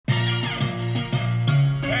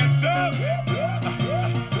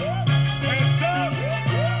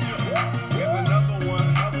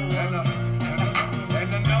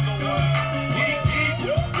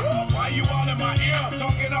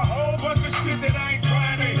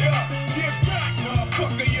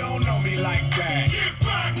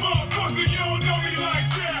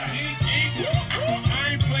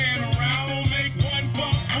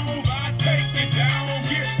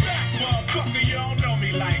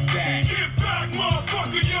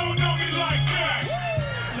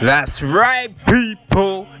That's right,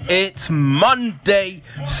 people. It's Monday,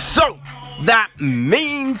 so that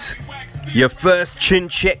means your first chin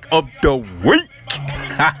check of the week.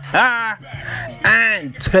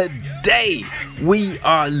 And today we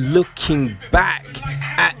are looking back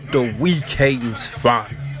at the weekend's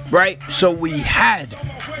fun, right? So we had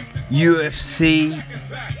UFC,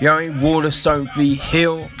 Waterstone v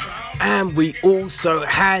Hill, and we also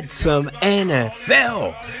had some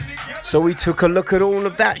NFL. So we took a look at all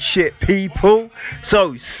of that shit, people.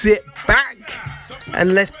 So sit back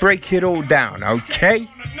and let's break it all down, okay?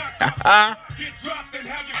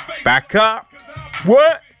 Back up.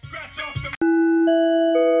 What?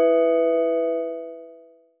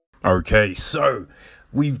 Okay, so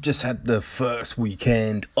we've just had the first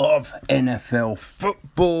weekend of NFL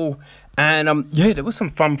football, and there was some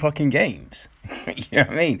fun fucking games. You know what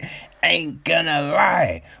I mean? Ain't gonna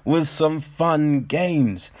lie, was some fun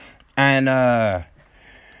games. And there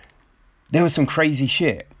was some crazy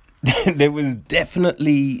shit. There was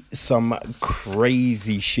definitely some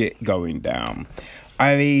crazy shit going down.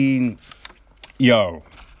 I mean, yo,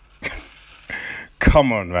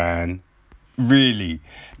 come on, man. Really.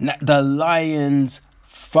 The Lions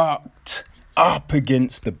fucked up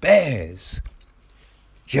against the Bears.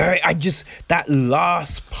 Yeah, that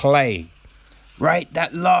last play, right?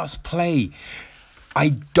 That last play,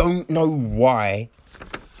 I don't know why.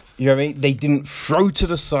 You know what I mean? They didn't throw to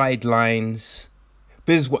the sidelines.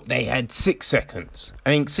 Because they had 6 seconds.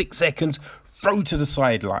 I think 6 seconds, throw to the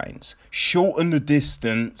sidelines. Shorten the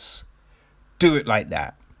distance. Do it like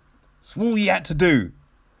that. That's all you had to do.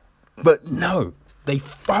 But no, they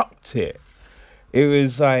fucked it. It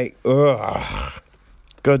was like, ugh.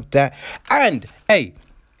 God damn. And, hey,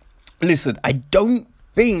 listen, I don't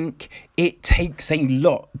think it takes a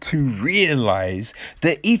lot to realise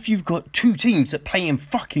that if you've got two teams that play in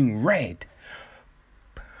fucking red,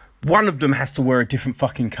 one of them has to wear a different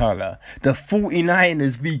fucking colour. The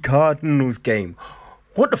 49ers v Cardinals game.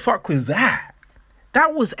 What the fuck was that?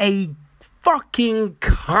 That was a fucking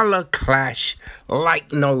colour clash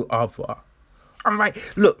like no other. I'm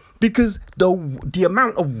like, look, because the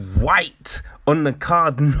amount of white on the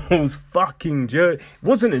Cardinals fucking jersey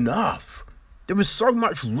wasn't enough. There was so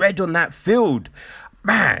much red on that field.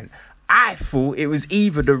 Man, I thought it was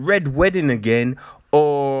either the red wedding again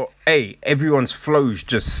or, hey, everyone's flows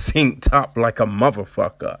just synced up like a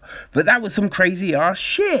motherfucker. But that was some crazy ass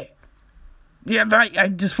shit. Yeah, I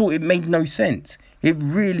just thought it made no sense. It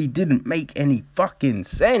really didn't make any fucking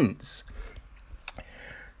sense.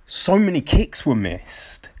 So many kicks were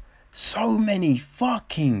missed. So many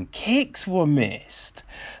fucking kicks were missed.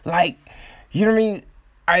 Like, you know what I mean?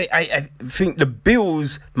 I think the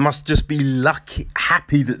Bills must just be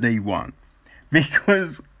happy that they won.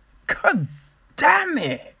 Because, god damn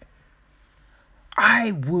it,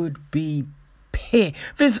 I would be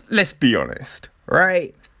pissed. Let's be honest,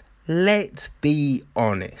 right? Let's be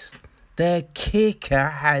honest. The kicker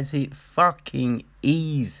has it fucking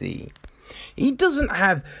easy. He doesn't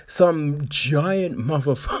have some giant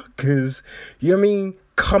motherfuckers, you know what I mean,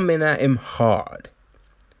 coming at him hard.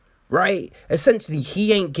 Right? Essentially,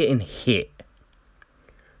 he ain't getting hit.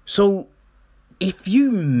 So, if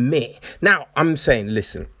you miss... Now, I'm saying,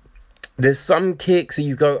 listen, there's some kicks and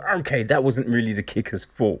you go, okay, that wasn't really the kicker's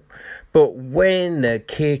fault. But when the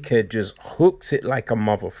kicker just hooks it like a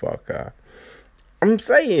motherfucker, I'm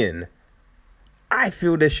saying, I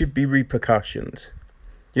feel there should be repercussions.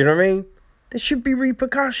 You know what I mean? There should be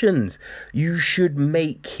repercussions. You should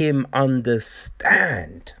make him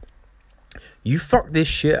understand. You fuck this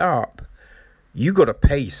shit up, you gotta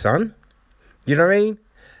pay, son. You know what I mean?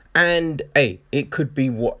 And, hey, it could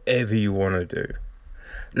be whatever you want to do.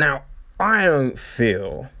 Now, I don't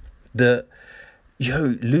feel that,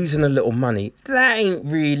 losing a little money, that ain't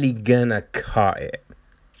really gonna cut it.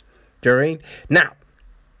 Do you know what I mean? Now,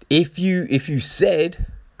 if you said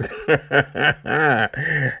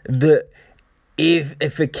that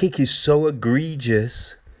if a kick is so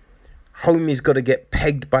egregious, homie's got to get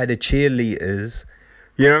pegged by the cheerleaders.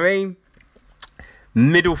 You know what I mean?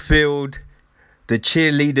 Middle field, the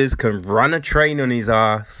cheerleaders can run a train on his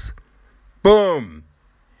ass. Boom.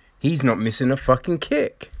 He's not missing a fucking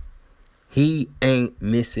kick. He ain't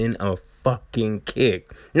missing a fucking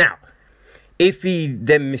kick. Now, if he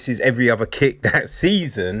then misses every other kick that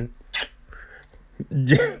season,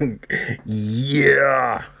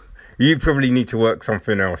 yeah, you probably need to work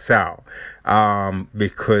something else out,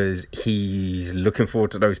 because he's looking forward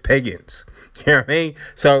to those peggings. You know what I mean?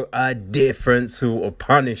 So a different sort of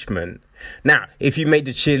punishment. Now, if you made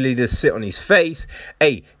the cheerleader sit on his face,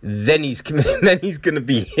 hey, then he's gonna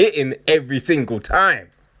be hitting every single time.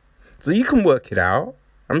 So you can work it out.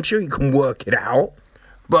 I'm sure he can work it out.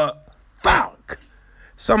 But fuck,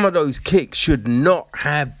 some of those kicks should not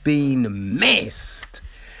have been missed.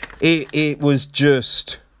 It was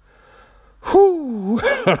just, whoo,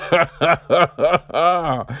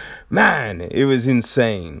 man, it was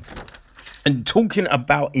insane. And talking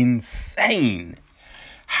about insane,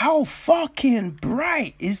 how fucking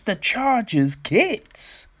bright is the Chargers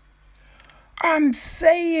kits? I'm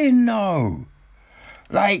saying no.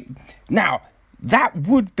 Like, now, that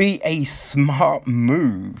would be a smart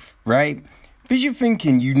move, right? Because you're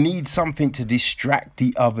thinking you need something to distract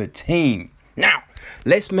the other team. Now,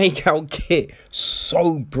 let's make our kit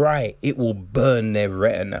so bright it will burn their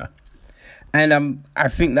retina. And I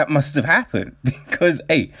think that must have happened because,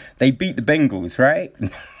 hey, they beat the Bengals, right?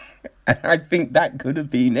 And I think that could have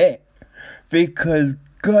been it. Because,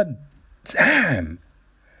 god damn,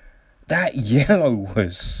 that yellow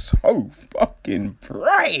was so fucking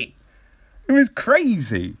bright. It was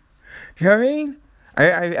crazy. You know what I mean?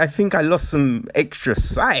 I think I lost some extra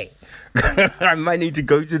sight. I might need to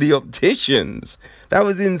go to the opticians. That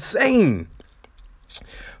was insane.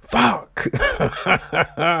 Fuck.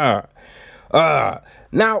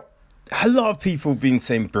 Now, a lot of people have been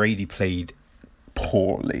saying Brady played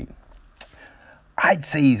poorly. I'd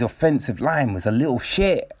say his offensive line was a little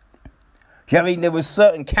shit. You know what I mean? There were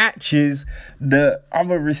certain catches that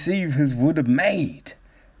other receivers would have made.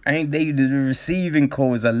 I think the receiving core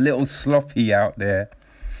was a little sloppy out there.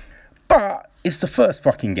 But it's the first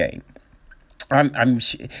fucking game. You know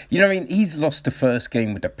what I mean? He's lost the first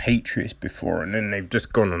game with the Patriots before, and then they've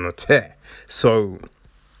just gone on a tear. So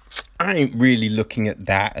I ain't really looking at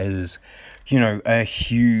that as, you know, a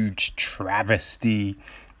huge travesty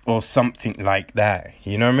or something like that.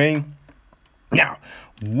 You know what I mean? Now,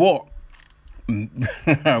 what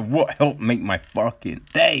helped make my fucking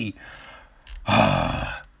day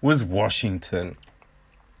was Washington.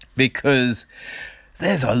 Because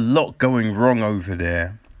there's a lot going wrong over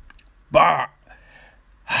there. But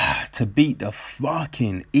to beat the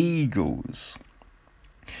fucking Eagles,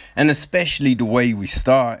 and especially the way we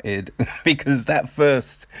started, because that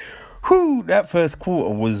first quarter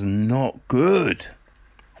was not good.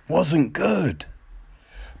 Wasn't good.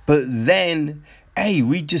 But then, hey,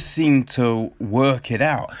 we just seemed to work it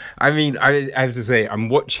out. I mean, I have to say, I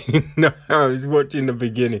was watching the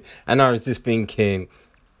beginning, and I was just thinking,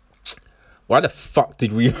 why the fuck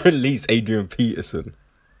did we release Adrian Peterson?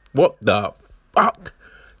 What the fuck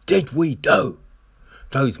did we do?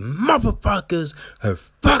 Those motherfuckers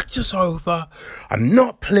have fucked us over. I'm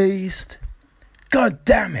not pleased. God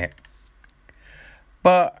damn it.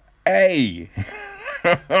 But, hey,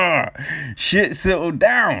 shit settled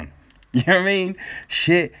down. You know what I mean?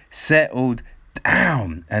 Shit settled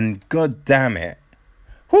down. And god damn it.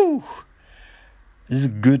 Whew. It's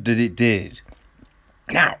good that it did.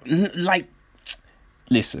 Now, like,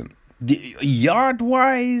 listen,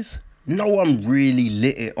 yard-wise, no one really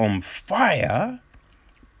lit it on fire.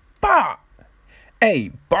 But,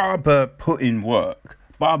 hey, Barber put in work.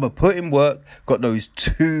 Got those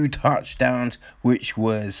 2 touchdowns, which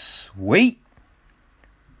was sweet.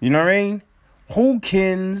 You know what I mean?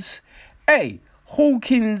 Hawkins,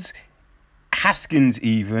 Haskins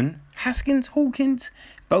even. Hawkins?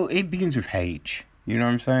 But it begins with H. You know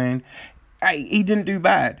what I'm saying? Hey, he didn't do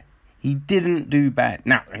bad.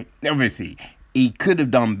 Now, obviously, he could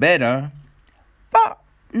have done better, but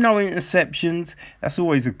no interceptions. That's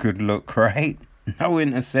always a good look, right? No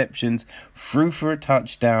interceptions. Threw for a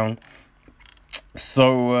touchdown.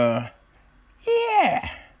 So, yeah.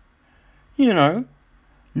 You know,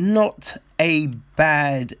 not a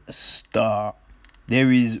bad start.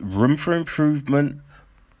 There is room for improvement,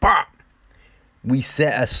 but we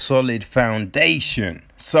set a solid foundation.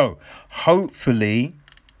 So, hopefully,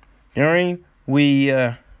 you know what I mean? We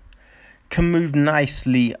can move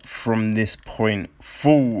nicely from this point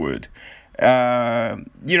forward. You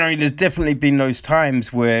know, there's definitely been those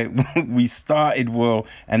times where we started well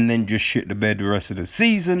and then just shit the bed the rest of the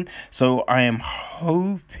season. So I am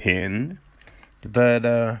hoping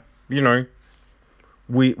that, you know,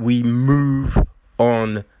 we move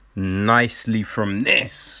on nicely from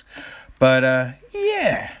this. But,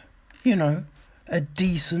 yeah, you know, a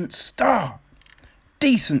decent start.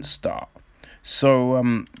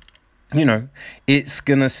 So, you know, it's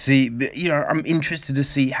gonna see, you know, I'm interested to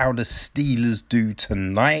see how the Steelers do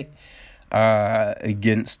tonight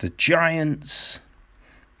against the Giants.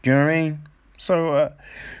 You know what I mean? So,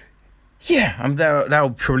 yeah,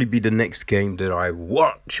 that'll probably be the next game that I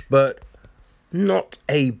watch, but not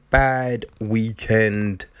a bad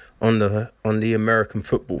weekend on the American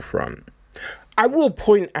football front. I will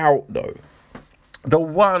point out, though, the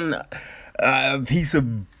one A piece of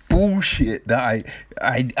bullshit that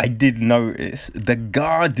I did notice. The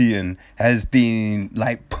Guardian has been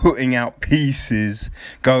like putting out pieces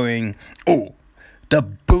going, oh, the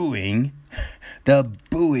booing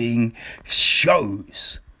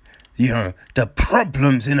shows, the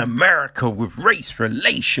problems in America with race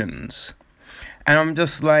relations. And I'm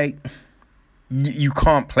just like, you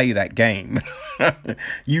can't play that game.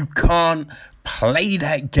 You can't play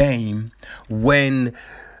that game when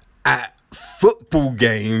at football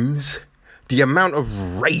games, the amount of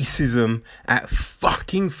racism at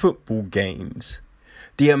fucking football games,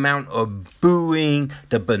 the amount of booing,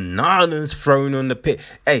 the bananas thrown on the pit.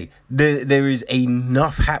 Hey, there is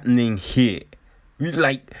enough happening here.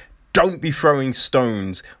 Like, don't be throwing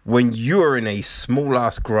stones when you're in a small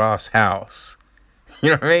ass grass house.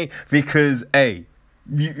 You know what I mean? Because, hey,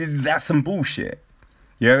 that's some bullshit.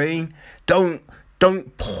 You know what I mean?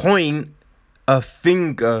 Don't point a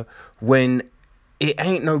finger when it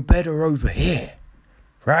ain't no better over here.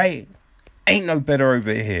 Right? Ain't no better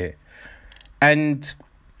over here. And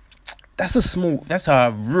that's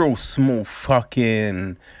a real small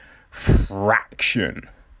fucking fraction.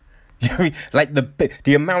 You know what I mean? Like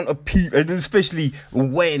the amount of people, especially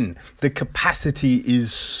when the capacity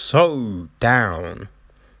is so down,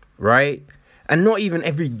 right? And not even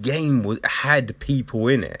every game had people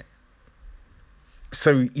in it.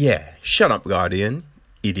 So yeah, shut up, Guardian,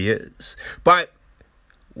 idiots. But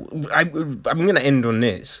I'm gonna end on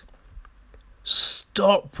this.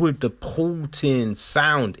 Stop with the porting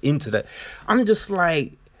sound into that. I'm just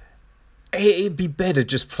like, it'd be better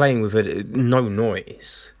just playing with it, no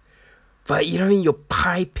noise. But you know what I mean? You're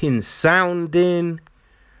piping sound in.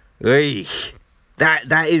 Hey,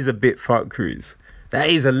 that is a bit fuckeries. That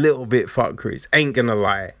is a little bit fuckeries. Ain't gonna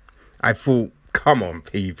lie. I thought, come on,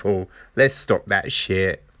 people. Let's stop that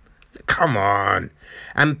shit. Come on.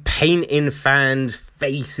 And painting fans'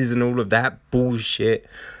 faces and all of that bullshit.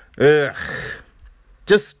 Ugh.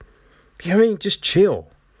 Just, you know what I mean? Just chill.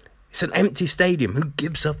 It's an empty stadium. Who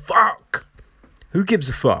gives a fuck? Who gives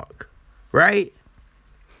a fuck? Right?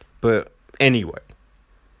 But anyway,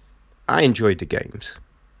 I enjoyed the games.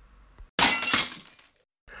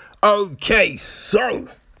 Okay, so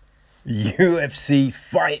UFC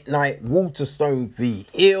Fight Night Waterstone v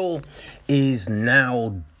Hill is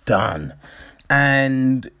now done.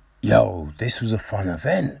 And this was a fun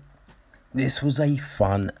event.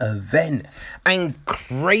 And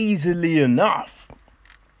crazily enough,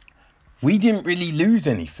 we didn't really lose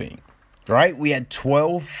anything, right? We had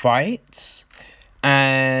 12 fights.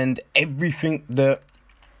 And everything that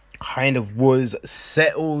kind of was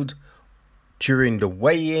settled during the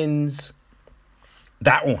weigh-ins,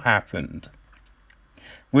 that all happened.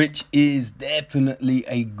 Which is definitely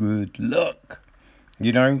a good look.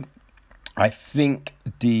 I think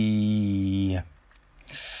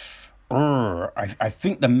I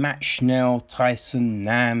think the Matt Schnell, Tyson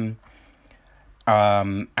Nam,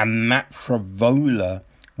 and Matt Favola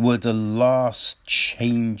were the last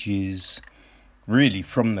changes really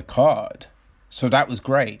from the card. So that was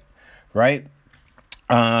great, right?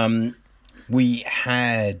 We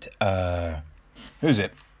had who was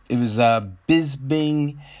it? It was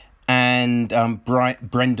Bisping and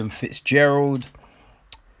Brendan Fitzgerald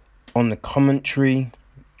on the commentary.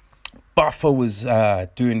 Buffer was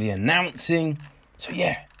doing the announcing. So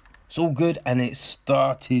yeah, it's all good. And it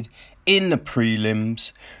started in the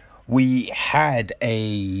prelims. We had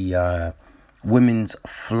a women's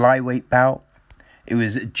flyweight bout. It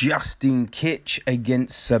was Justine Kitch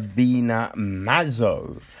against Sabina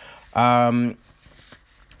Mazo.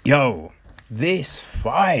 This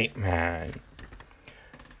fight, man.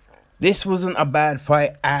 This wasn't a bad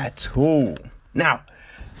fight at all. Now,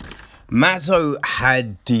 Mazo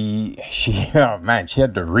had she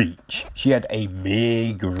had the reach. She had a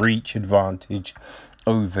big reach advantage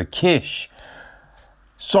over Kish.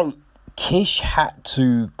 So Kish had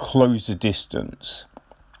to close the distance.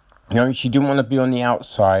 She didn't want to be on the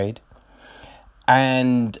outside.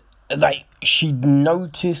 And, she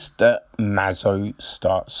noticed that Mazo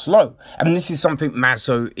starts slow. And this is something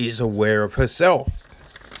Mazo is aware of herself.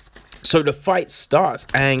 So the fight starts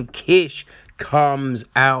and Kish comes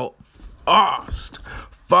out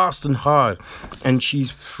fast and hard. And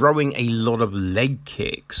she's throwing a lot of leg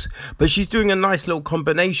kicks. But she's doing a nice little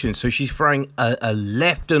combination. So she's throwing a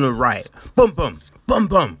left and a right. Boom, boom, boom,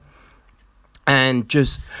 boom. And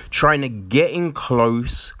just trying to get in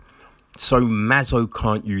close so Mazo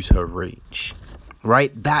can't use her reach.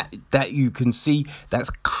 Right? That you can see,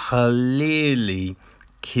 that's clearly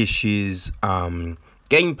Kish's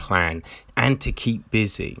game plan, and to keep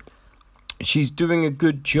busy. She's doing a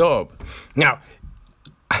good job. Now,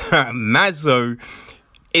 Mazzo,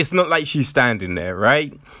 it's not like she's standing there,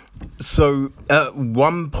 right? So at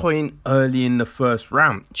one point early in the first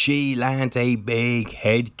round, she lands a big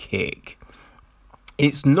head kick.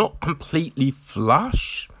 It's not completely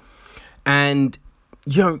flush, and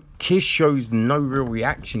Kish shows no real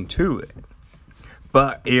reaction to it.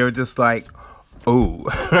 But you're just like, oh,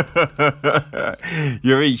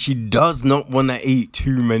 she does not want to eat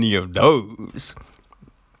too many of those.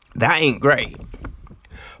 That ain't great.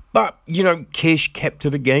 But, Kish kept to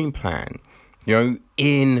the game plan,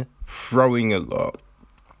 in throwing a lot.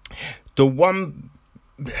 The one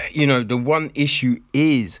issue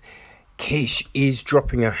is Kish is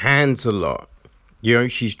dropping her hands a lot.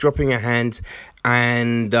 She's dropping her hands,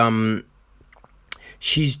 and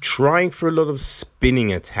she's trying for a lot of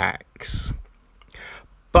spinning attacks.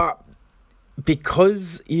 But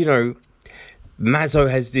because, Mazzo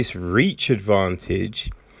has this reach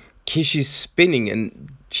advantage, Kish is spinning and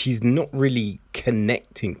she's not really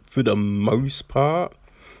connecting for the most part.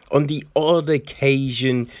 On the odd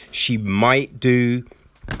occasion, she might do.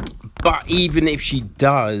 But even if she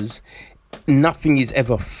does, nothing is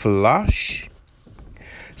ever flush.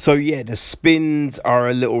 So, the spins are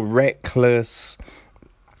a little reckless.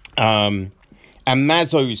 And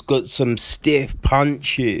Mazzo's got some stiff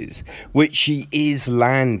punches, which she is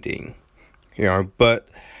landing. But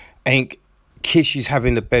I think Kish is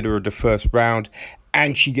having the better of the first round,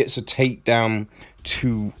 and she gets a takedown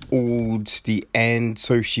towards the end.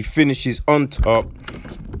 So she finishes on top,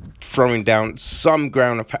 throwing down some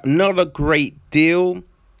ground and pound. Not a great deal,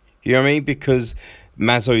 because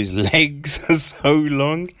Mazzo's legs are so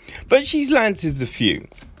long, but she's landed a few.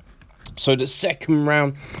 So the second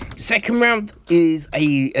round is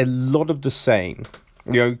a lot of the same.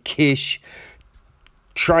 Kish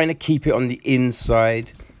trying to keep it on the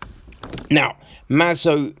inside. Now,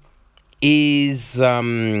 Mazzo is,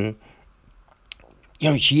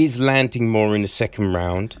 she is landing more in the second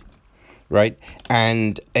round, right?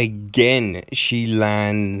 And again, she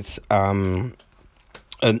lands a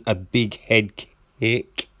big head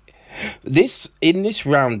kick. In this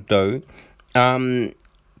round, though,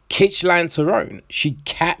 Kish lands her own. She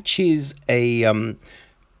catches a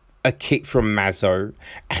kick from Mazzo,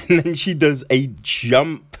 and then she does a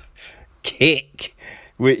jump kick,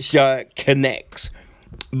 which connects.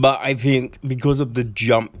 But I think because of the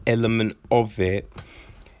jump element of it,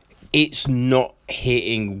 it's not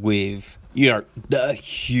hitting with, the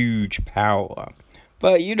huge power.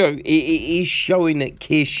 But, it is showing that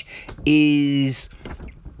Kish is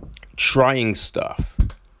trying stuff.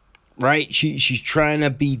 Right? She's trying to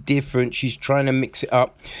be different. She's trying to mix it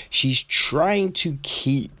up. She's trying to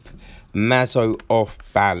keep Mazzo off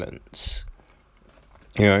balance.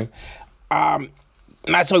 Mazzo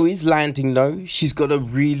is landing, though. She's got a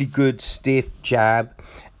really good stiff jab,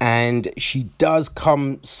 and she does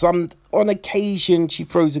come on occasion, she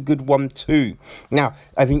throws a good one too. Now,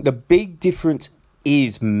 I think the big difference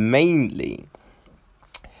is mainly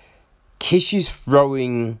Kish is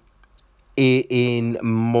throwing it in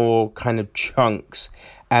more kind of chunks,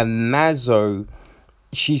 and Mazzo,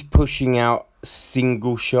 she's pushing out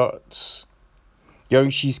single shots.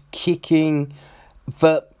 She's kicking,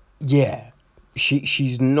 but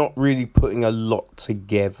she's not really putting a lot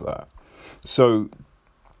together. So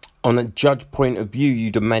on a judge point of view,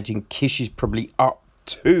 you'd imagine Kish is probably up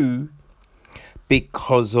 2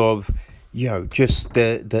 because of just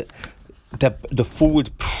the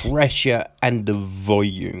forward pressure and the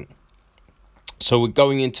volume. So we're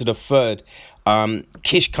going into the third.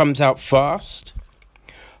 Kish comes out fast,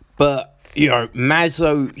 but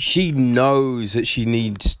Mazzo, she knows that she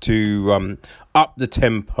needs to up the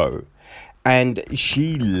tempo, and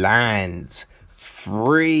she lands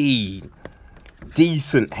 3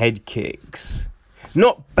 decent head kicks.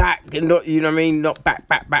 Not back, not not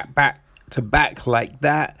back to back like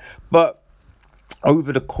that, but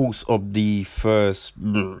over the course of the first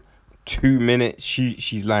 2 minutes,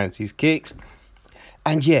 she lands these kicks,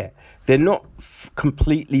 and they're not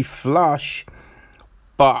completely flush,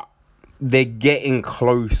 but they're getting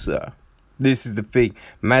closer. This is the thing.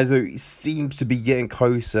 Mazzo seems to be getting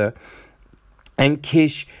closer, and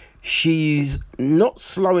Kish, she's not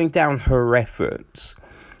slowing down her efforts,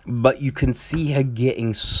 but you can see her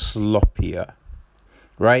getting sloppier,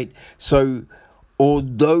 right? So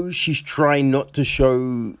although she's trying not to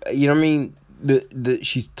show, that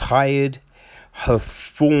she's tired, her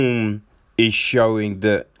form is showing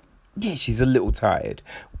that, she's a little tired.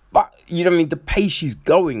 But, the pace she's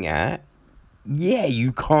going at,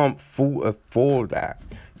 you can't fault for that,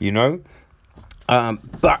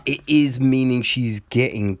 but it is meaning she's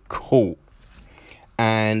getting caught.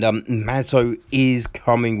 and Mazzo is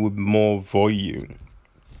coming with more volume.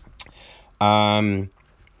 There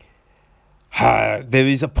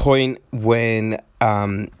is a point when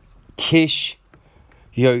Kish,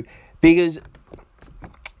 because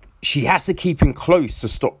she has to keep him close to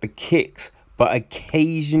stop the kicks, but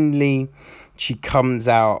occasionally she comes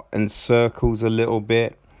out and circles a little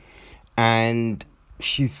bit, and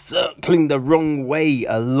she's circling the wrong way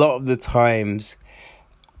a lot of the times,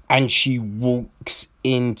 and she walks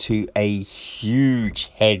into a huge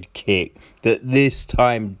head kick that this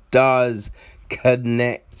time does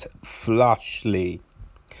connect flushly.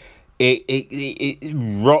 It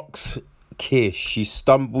rocks Kish. She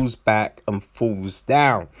stumbles back and falls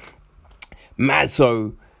down.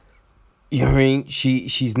 Mazzo,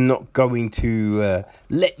 she's not going to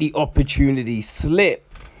let the opportunity slip.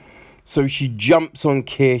 So she jumps on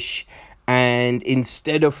Kish, and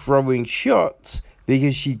instead of throwing shots,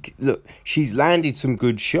 because she's landed some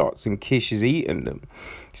good shots and Kish has eaten them,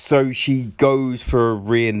 so she goes for a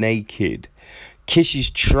rear naked. Kish is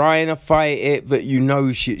trying to fight it, but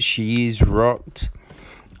she is rocked.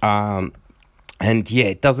 And yeah,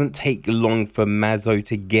 it doesn't take long for Mazzo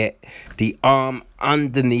to get the arm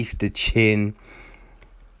underneath the chin.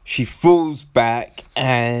 She falls back,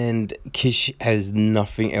 and Kish has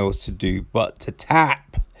nothing else to do but to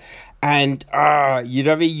tap. And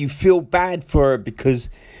you feel bad for her because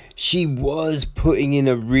she was putting in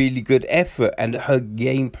a really good effort and her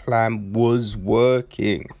game plan was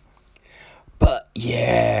working. But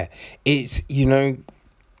yeah, it's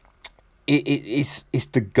it's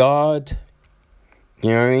the guard.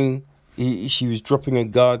 You know what I mean? She was dropping her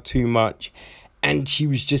guard too much, and she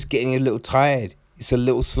was just getting a little tired. It's a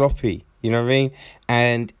little sloppy. You know what I mean?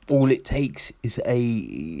 And all it takes is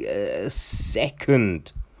a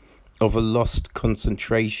second of a lost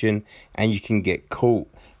concentration, and you can get caught.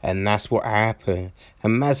 And that's what happened.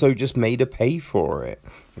 And Mazzo just made her pay for it.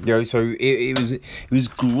 So it was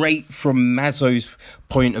great from Mazzo's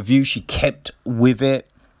point of view. She kept with it,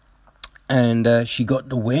 and she got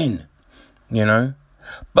the win.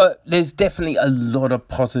 But there's definitely a lot of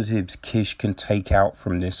positives Kish can take out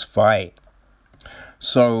from this fight.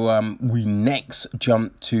 So we next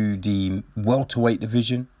jump to the welterweight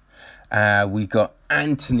division. We got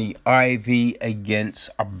Anthony Ivy against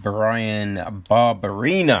Bryan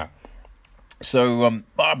Barberena. So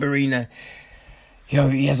Barberena,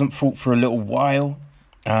 he hasn't fought for a little while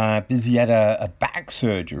because he had a back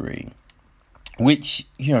surgery, which,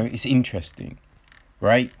 is interesting,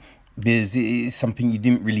 right? Because it is something you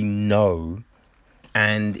didn't really know,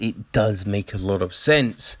 and it does make a lot of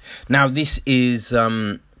sense. Now, this is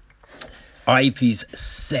Ivy's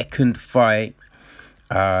second fight.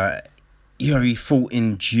 He fought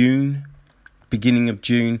in June, beginning of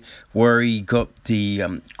June, where he got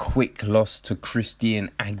the quick loss to Christian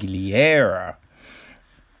Aguilera.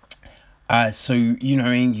 So,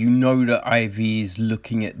 that Ivy is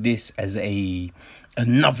looking at this as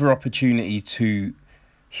another opportunity to,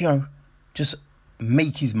 just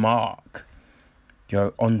make his mark,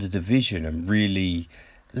 on the division and really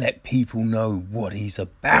let people know what he's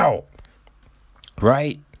about,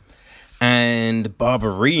 right? And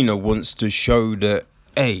Barberena wants to show that,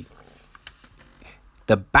 hey,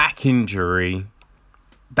 the back injury,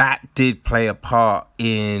 that did play a part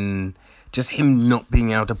in just him not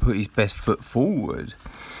being able to put his best foot forward.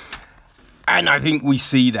 And I think we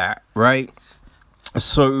see that, right?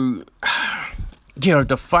 So,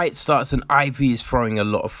 the fight starts and Ivy is throwing a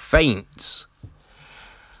lot of feints.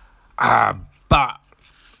 But,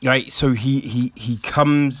 right, so he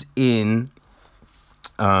comes in,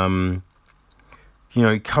 he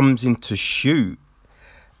comes in to shoot,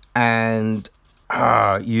 and,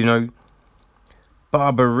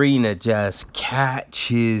 Barberena just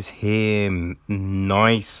catches him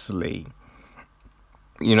nicely.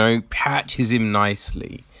 And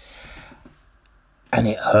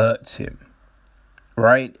it hurts him,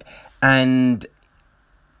 right? And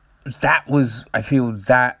I feel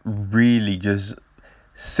that really just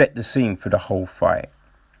set the scene for the whole fight,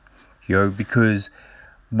 because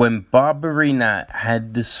when Barberena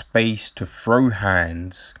had the space to throw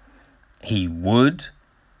hands, he would,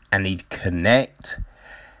 and he'd connect,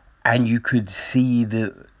 and you could see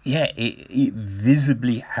that, it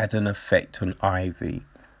visibly had an effect on Ivy.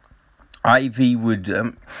 Ivy would,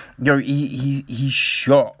 he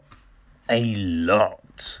shot a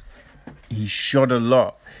lot. He shot a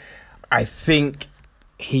lot. I think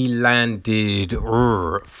he landed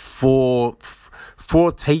four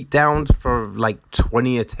takedowns for like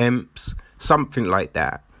 20 attempts, something like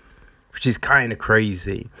that, which is kind of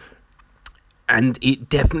crazy. And it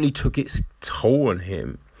definitely took its toll on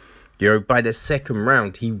him. By the second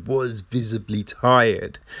round, he was visibly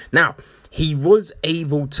tired. Now, he was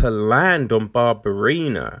able to land on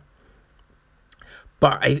Barberena.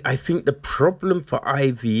 But I think the problem for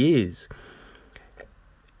Ivy is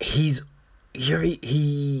he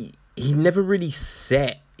never really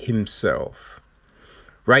set himself,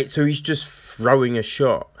 right? So he's just throwing a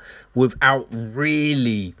shot without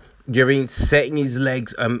really, setting his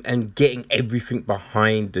legs and getting everything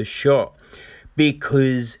behind the shot,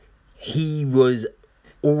 because he was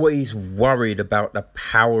always worried about the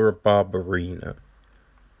power of Barberena,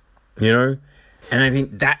 And I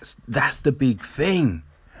think that's the big thing,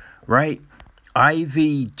 right?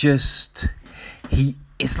 Ivy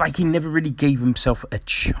it's like he never really gave himself a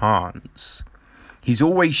chance. He's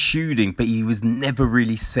always shooting, but he was never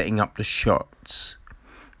really setting up the shots,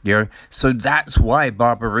 So that's why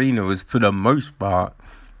Barberena was, for the most part,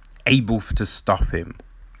 able to stop him.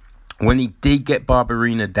 When he did get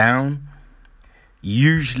Barberena down,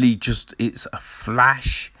 usually just it's a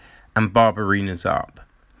flash and Barberena's up,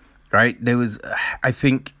 right? I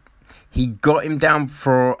think he got him down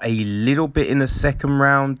for a little bit in the second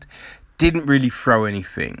round, didn't really throw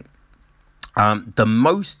anything. The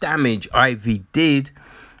most damage Ivy did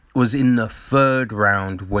was in the third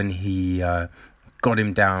round when he got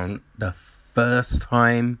him down the first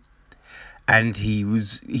time, and he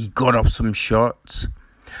got off some shots.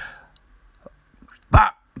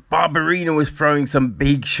 But Barberena was throwing some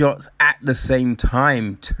big shots at the same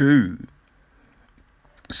time too.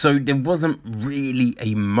 So there wasn't really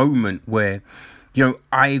a moment where,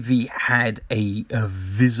 Ivy had a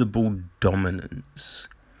visible dominance,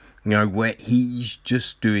 where he's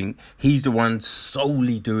the one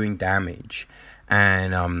solely doing damage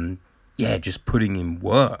and, just putting in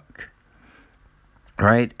work,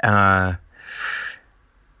 right?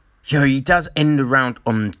 He does end the round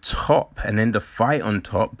on top and end the fight on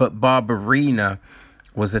top, but Barberena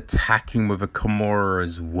was attacking with a Kimura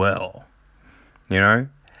as well,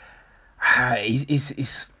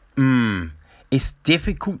 It's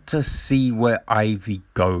difficult to see where Ivy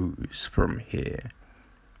goes from here.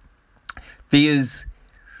 Because,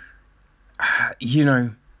 I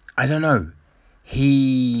don't know.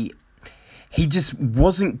 He just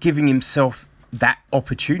wasn't giving himself that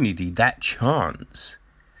opportunity, that chance.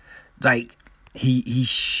 Like, his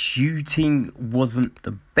shooting wasn't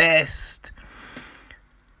the best.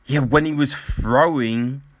 When he was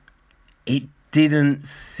throwing, it didn't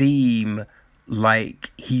seem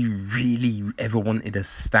like he really ever wanted to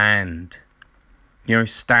stand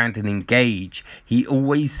and engage. He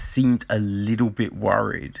always seemed a little bit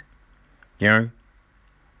worried, and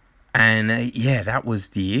that was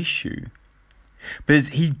the issue, because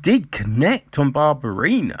he did connect on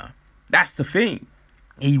Barberena. That's the thing.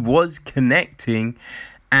 He was connecting,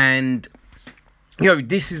 and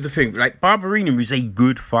this is the thing, like, Barberena is a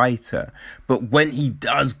good fighter, but when he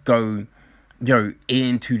does go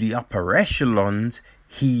into the upper echelons,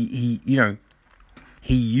 he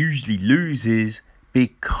usually loses,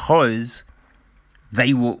 because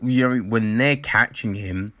they will, when they're catching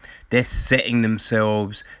him, they're setting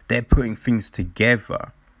themselves, they're putting things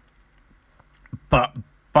together. But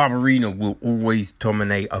Barberena will always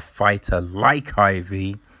dominate a fighter like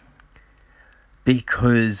Ivy,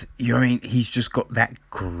 because, he's just got that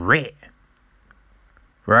grit,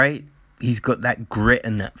 right? He's got that grit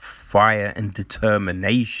and that fire and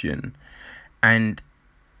determination. And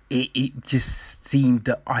it just seemed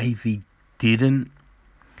that Ivy didn't.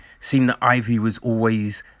 Seemed that Ivy was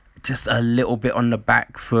always just a little bit on the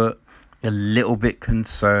back foot, a little bit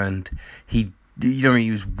concerned. He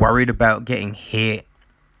was worried about getting hit.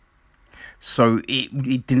 So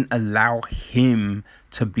it didn't allow him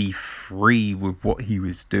to be free with what he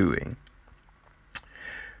was doing.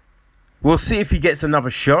 We'll see if he gets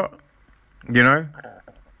another shot.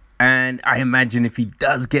 And I imagine if he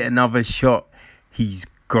does get another shot, he's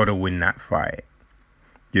got to win that fight.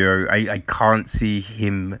 I can't see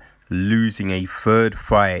him losing a third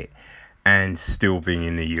fight and still being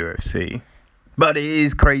in the UFC. But it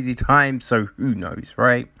is crazy time, so who knows,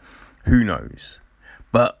 right? Who knows?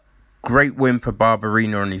 But great win for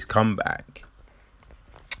Barberena on his comeback.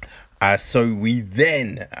 So we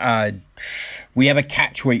then, we have a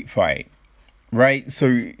catchweight fight, right? So,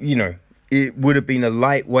 it would have been a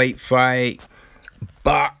lightweight fight,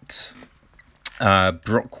 but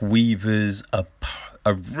Brock Weaver's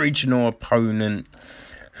original opponent,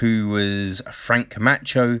 who was Frank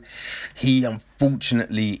Camacho, he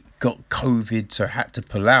unfortunately got COVID, so had to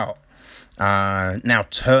pull out. Now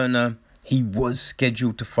Turner, he was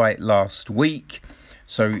scheduled to fight last week,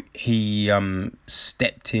 so he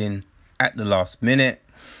stepped in at the last minute,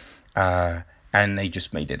 and they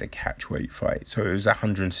just made it a catchweight fight. So it was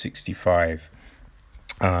 165.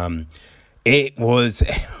 It was,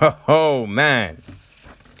 oh man,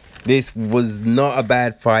 this was not a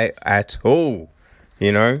bad fight at all,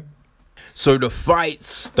 you know. So the fight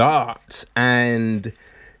starts, and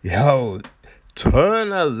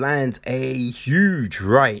Turner lands a huge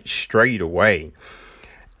right straight away,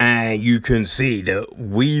 and you can see that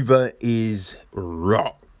Weaver is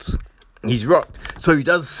rocked. He's rocked. So he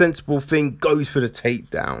does a sensible thing, goes for the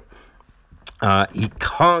takedown. He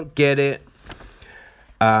can't get it.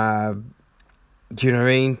 Do you know what I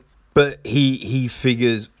mean? But he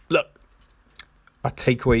figures, look, I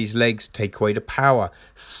take away his legs, take away the power.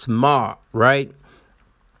 Smart, right?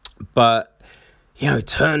 But,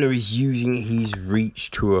 Turner is using his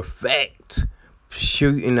reach to effect,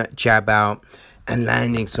 shooting that jab out and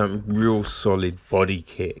landing some real solid body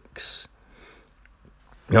kicks.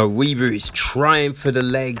 Weaver is trying for the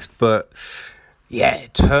legs, but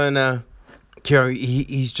Turner,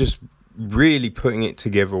 he's just really putting it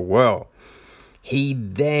together well. He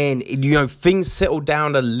then, things settle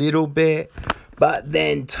down a little bit, but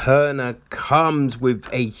then Turner comes with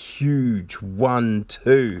a huge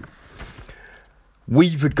 1-2.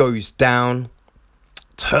 Weaver goes down.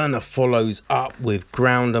 Turner follows up with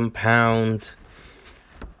ground and pound.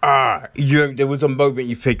 There was a moment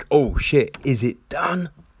you think, oh shit, is it done?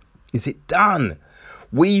 Is it done?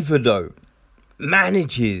 Weaver, though,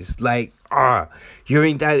 manages, that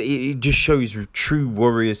it just shows true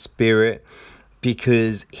warrior spirit,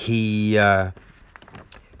 because he,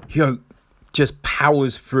 just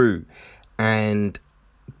powers through and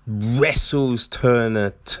wrestles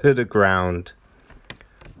Turner to the ground.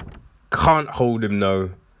 Can't hold him,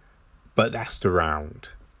 though, but that's the round,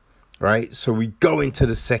 right? So we go into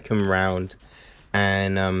the second round,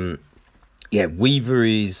 and, Weaver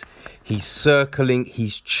he's circling,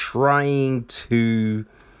 he's trying to,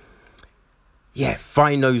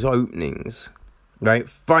 find those openings, right?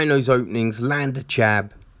 Find those openings, land a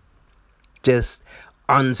jab, just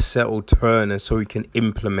unsettle Turner so he can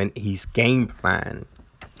implement his game plan.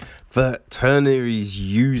 But Turner is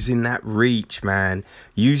using that reach, man.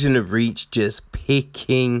 Using the reach, just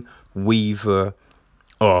picking Weaver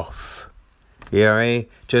off.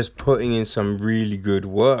 Just putting in some really good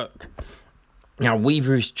work. Now,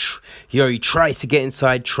 Weaver is, he tries to get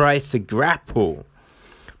inside, tries to grapple.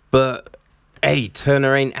 But,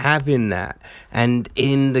 Turner ain't having that. And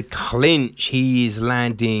in the clinch, he is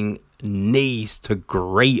landing knees to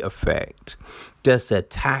great effect. Just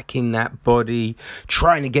attacking that body,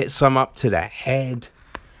 trying to get some up to the head.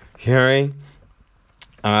 They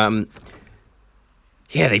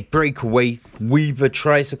break away. Weaver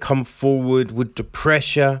tries to come forward with the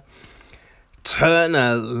pressure.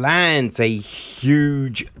 Turner lands a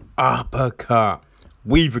huge uppercut.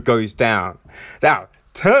 Weaver goes down. Now,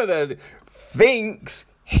 Turner thinks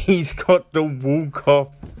he's got the walk-off,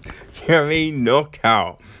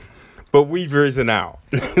 knockout. But Weaver isn't out.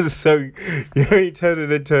 So, Turner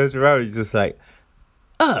then turns around. He's just like,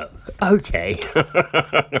 oh, okay.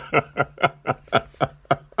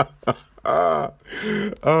 Oh,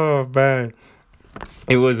 man.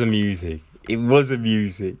 It was amusing.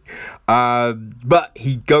 But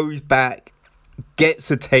he goes back,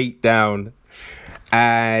 gets a takedown,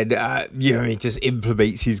 and, he just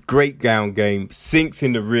implements his great ground game, sinks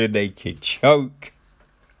in the rear naked choke,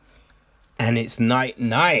 and it's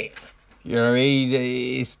night-night.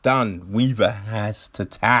 It's done. Weaver has to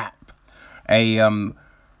tap. A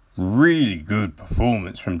really good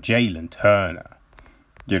performance from Jalin Turner.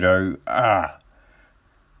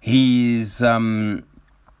 He's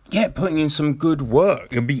putting in some good work.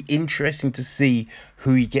 It'll be interesting to see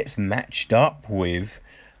who he gets matched up with,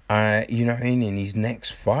 in his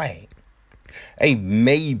next fight.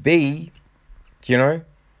 Maybe,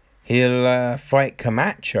 he'll fight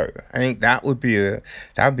Camacho. I think that would be a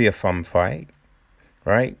fun fight,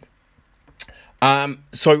 right?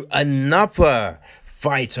 So another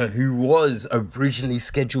fighter who was originally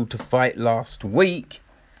scheduled to fight last week,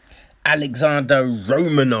 Alexander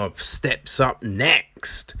Romanov, steps up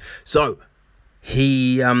next. So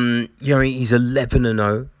he, he's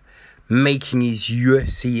 11-0, making his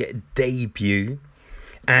UFC debut,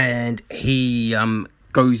 and he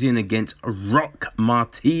goes in against Rock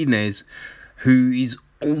Martinez, who is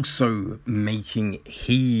also making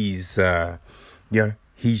his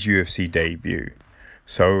UFC debut.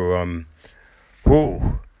 So,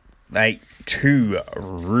 two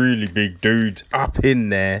really big dudes up in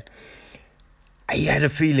there. I had a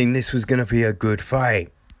feeling this was going to be a good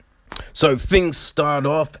fight. So things start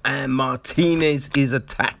off, and Martinez is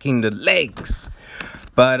attacking the legs.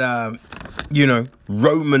 But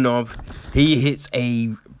Romanov, he hits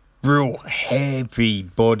a real heavy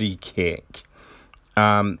body kick.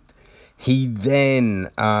 He then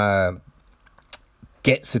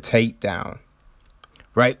gets a takedown.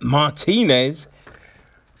 Right, Martinez,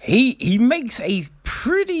 he makes a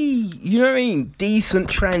pretty, decent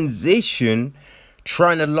transition,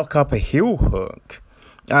 trying to lock up a heel hook.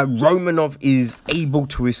 Romanov is able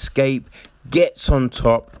to escape, gets on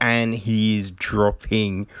top, and he is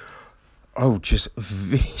dropping, just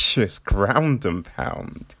vicious ground and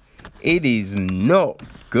pound. It is not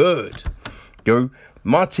good.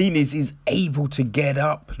 Martinez is able to get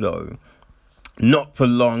up, though. Not for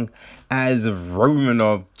long, as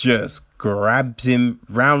Romanov just grabs him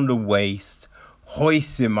round the waist,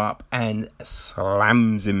 hoists him up, and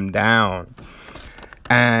slams him down.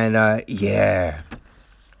 And,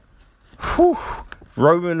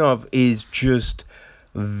 Romanov is just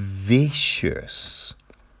vicious.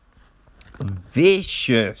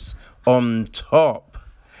 Vicious on top.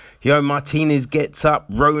 Martinez gets up.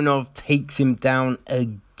 Romanov takes him down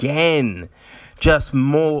again. Just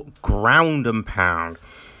more ground and pound.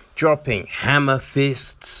 Dropping hammer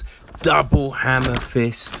fists. Double hammer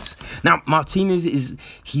fists. Now, Martinez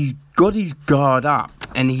he's got his guard up.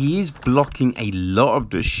 And he is blocking a lot of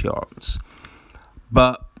the shots.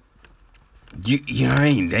 But, you know what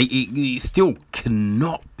I mean? It still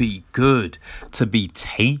cannot be good to be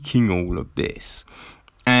taking all of this.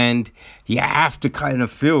 And you have to kind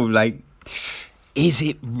of feel like, is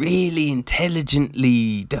it really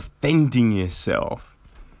intelligently defending yourself?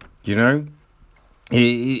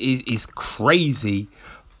 It's crazy,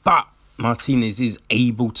 but Martinez is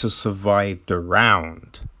able to survive the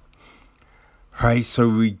round. Right, so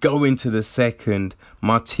we go into the second.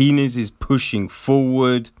 Martinez is pushing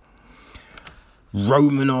forward.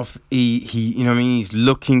 Romanov, he's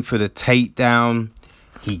looking for the takedown.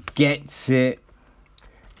 He gets it.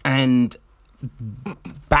 And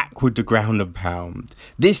back with the ground and pound.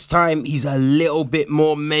 This time he's a little bit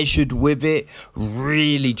more measured with it,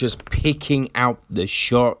 really just picking out the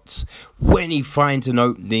shots. When he finds an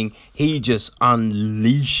opening, he just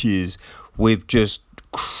unleashes with just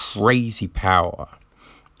crazy power.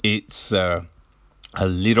 It's a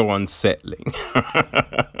little unsettling.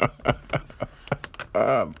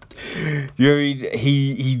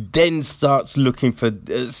 He then starts looking for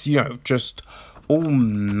just all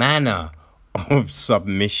manner of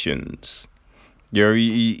submissions.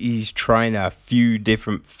 He's trying a few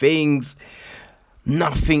different things.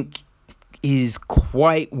 Nothing is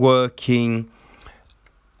quite working.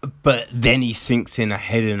 But then he sinks in a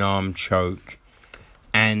head and arm choke.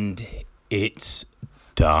 And it's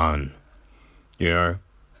done. Yeah.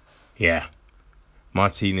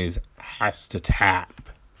 Martinez has to tap.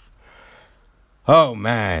 Oh,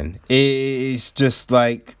 man. It's just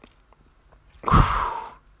like...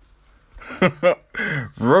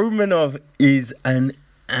 Romanov is an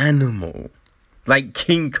animal. Like,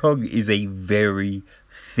 King Kong is a very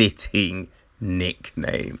fitting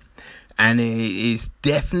nickname. And it is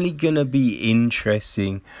definitely going to be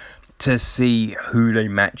interesting to see who they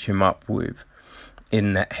match him up with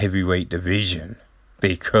in that heavyweight division.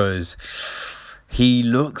 Because he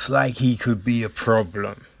looks like he could be a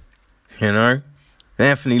problem.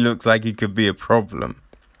 Definitely looks like he could be a problem.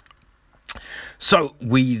 So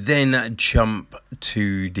we then jump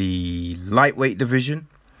to the lightweight division.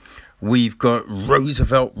 We've got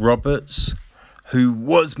Roosevelt Roberts, who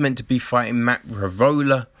was meant to be fighting Matt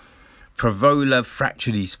Pravola. Pravola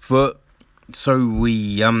fractured his foot. So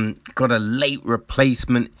we got a late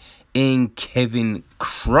replacement in Kevin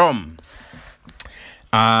Crum.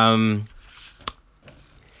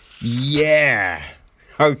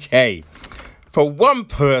 Okay. For one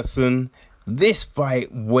person, this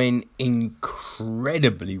fight went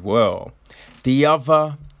incredibly well. The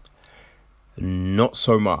other, not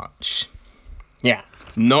so much. Yeah,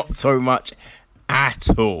 not so much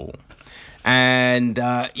at all. And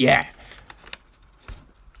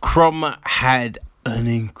Crum had an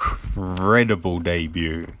incredible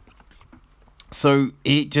debut. So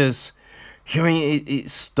it just, it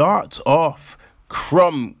starts off,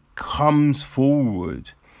 Crum comes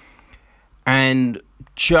forward and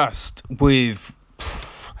just with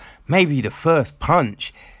maybe the first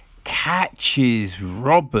punch, catches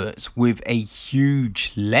Roberts with a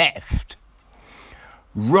huge left.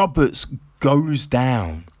 Roberts goes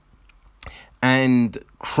down and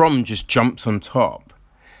Crum just jumps on top,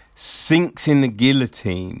 sinks in the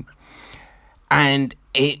guillotine, and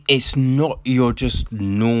it's not your just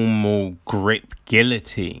normal grip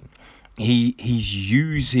guillotine. He's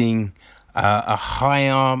using a high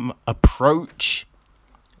arm approach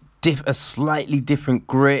a slightly different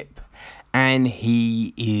grip, and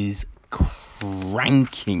he is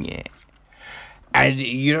cranking it. And,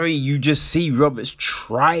 you just see Roberts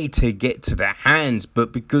try to get to the hands,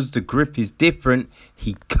 but because the grip is different,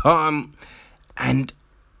 he can't. And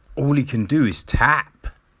all he can do is tap.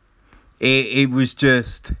 It was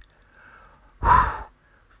just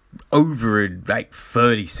over in like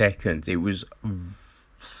 30 seconds. It was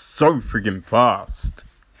so friggin' fast.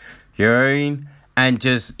 You know what I mean? And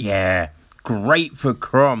just, great for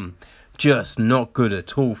Crom. Just not good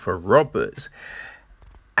at all for Roberts.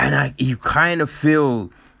 And you kind of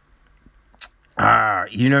feel,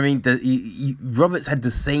 you know what I mean? Roberts had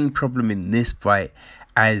the same problem in this fight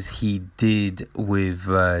as he did with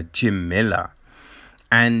Jim Miller.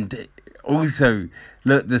 And also,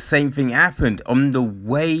 look, the same thing happened on the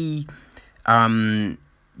way, to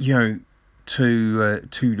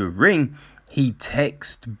the ring. He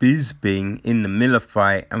texted Bisping in the Miller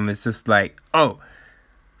fight and was just like, "Oh,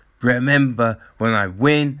 remember when I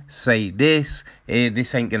win, say this.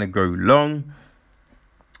 This ain't gonna go long."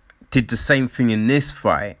 Did the same thing in this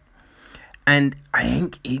fight, and I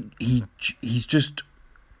think he's just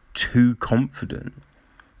too confident.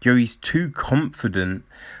 He's too confident.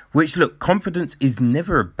 Which, look, confidence is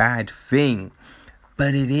never a bad thing,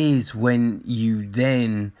 but it is when you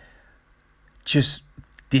then just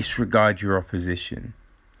disregard your opposition.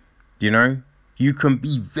 You can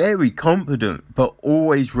be very confident, but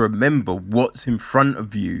always remember what's in front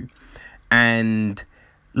of you. And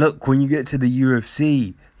look, when you get to the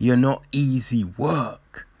UFC, you're not easy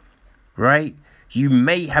work, right? You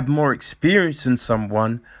may have more experience than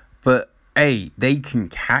someone, but hey, they can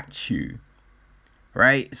catch you,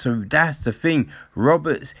 right? So that's the thing.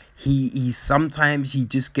 Roberts, he sometimes he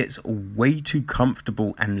just gets way too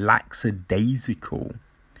comfortable and lackadaisical.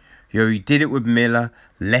 He did it with Miller,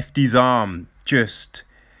 left his arm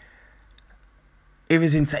it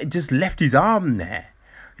was insane, just left his arm there.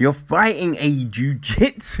 You're fighting a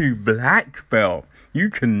jiu-jitsu black belt. You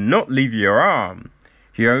cannot leave your arm,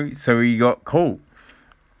 so he got caught.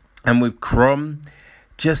 And with Crom,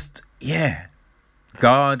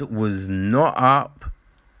 guard was not up,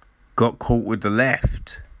 got caught with the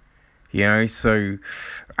left. So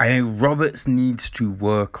I think Roberts needs to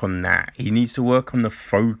work on that. He needs to work on the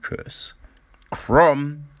focus.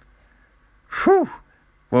 Crom,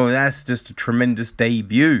 well, that's just a tremendous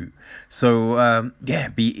debut. So,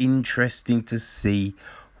 be interesting to see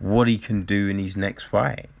what he can do in his next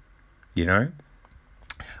fight,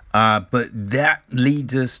 But that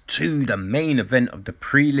leads us to the main event of the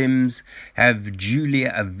prelims. Have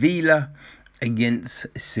Julia Avila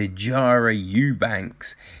against Sijara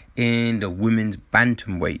Eubanks in the women's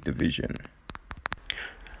bantamweight division.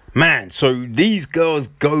 Man, so these girls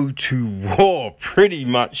go to war pretty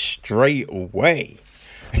much straight away.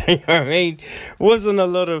 You know what I mean? Wasn't a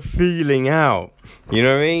lot of feeling out. You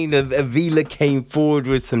know what I mean? Avila came forward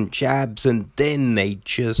with some jabs and then they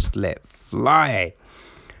just let fly.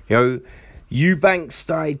 Eubanks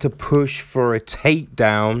started to push for a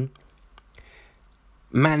takedown.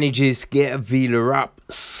 Manages to get Avila up,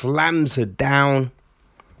 slams her down.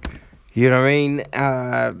 You know what I mean?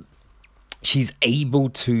 She's able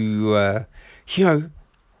to,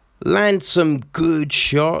 land some good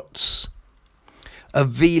shots.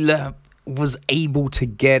 Avila was able to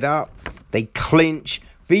get up. They clinch.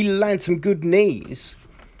 Avila lands some good knees.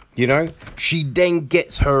 She then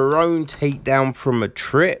gets her own takedown from a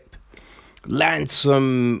trip. Lands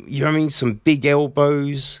some, some big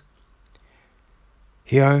elbows.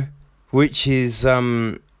 Which is,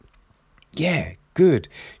 good.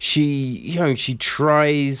 She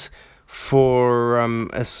tries for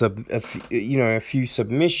a few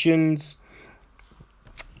submissions.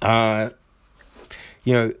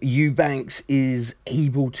 Eubanks is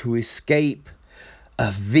able to escape.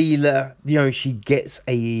 Avila, she gets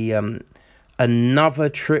another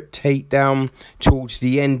trip takedown towards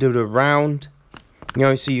the end of the round.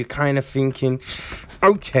 So you're kind of thinking,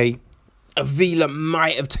 okay, Avila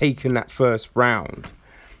might have taken that first round,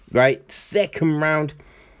 right? Second round,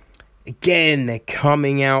 again, they're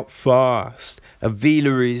coming out fast.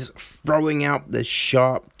 Avila is throwing out the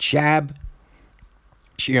sharp jab.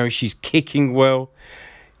 She's kicking well.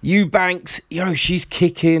 Eubanks, she's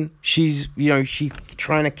kicking. She's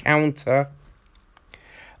trying to counter.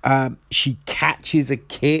 She catches a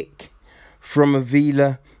kick from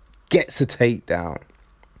Avila, gets a takedown.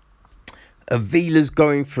 Avila's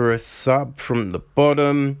going for a sub from the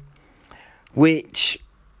bottom, which,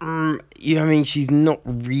 she's not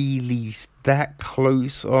really that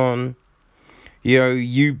close on.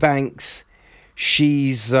 Eubanks,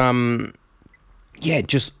 she's,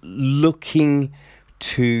 just looking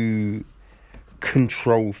to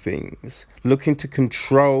control things, looking to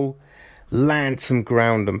control, land some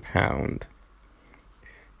ground and pound.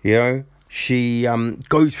 You know, she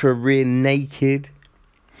goes for a rear naked.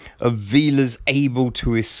 Avila's able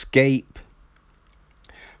to escape,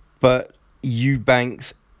 but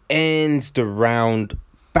Eubanks ends the round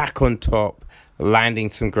back on top, landing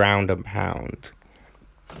some ground and pound.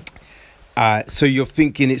 So you're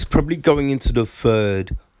thinking it's probably going into the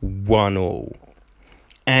third 1-1.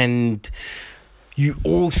 And you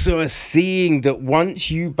also are seeing that once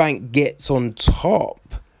Eubank gets on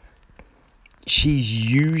top,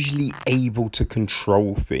 she's usually able to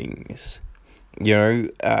control things. You know,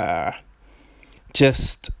 I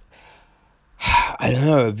don't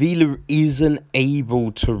know, Avila isn't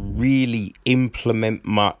able to really implement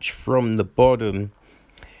much from the bottom.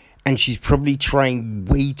 And she's probably trying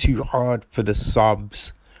way too hard for the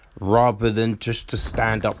subs rather than just to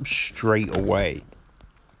stand up straight away.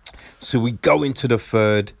 So we go into the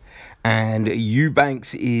third, and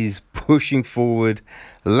Eubanks is pushing forward,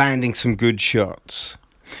 landing some good shots.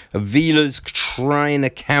 Avila's trying to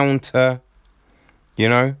counter, you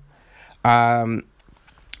know.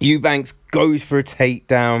 Eubanks goes for a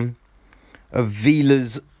takedown.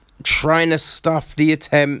 Avila's trying to stuff the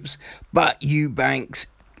attempts, but Eubanks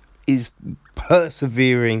is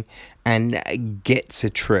persevering and gets a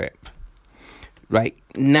trip. Right,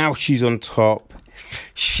 now she's on top.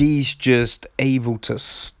 She's just able to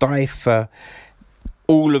stifle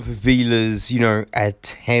all of Avila's, you know,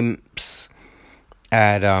 attempts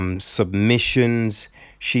at submissions.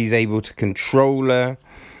 She's able to control her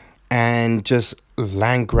and just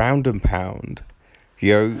land ground and pound,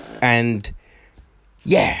 you know. And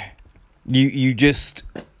yeah, you just,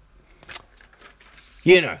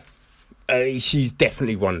 you know, she's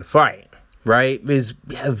definitely won the fight, right? Because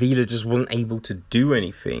Avila just wasn't able to do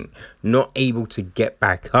anything, not able to get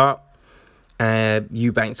back up.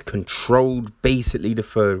 Eubanks controlled basically the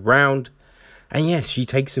third round, and yes, she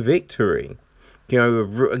takes a victory. You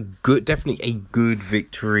know, a good, definitely a good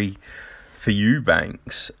victory for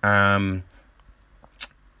Eubanks.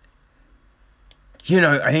 You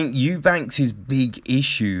know, I think Eubanks' big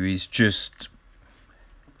issue is just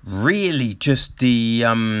really just the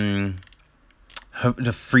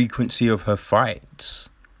frequency of her fights,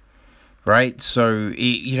 right? So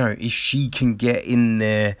you know, if she can get in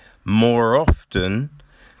there more often,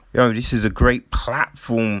 you know, this is a great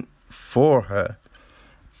platform for her,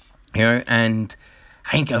 you know. And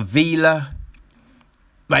I think Avila,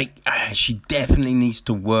 like, she definitely needs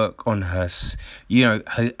to work on her, you know,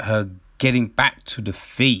 her getting back to the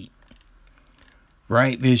feet,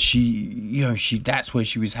 right? Because she, you know, that's where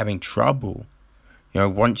she was having trouble. You know,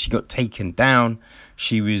 once she got taken down,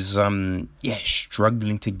 she was,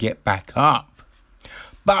 struggling to get back up.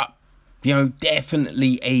 But, you know,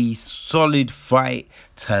 definitely a solid fight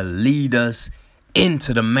to lead us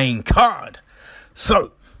into the main card.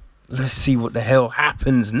 So, let's see what the hell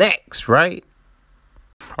happens next, right?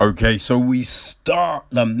 Okay, so we start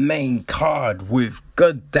the main card with,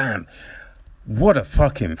 goddamn, what a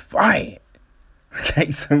fucking fight.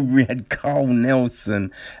 Okay, so we had Carl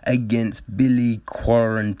Nelson against Billy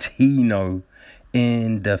Quarantino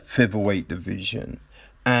in the featherweight division.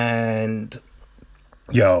 And,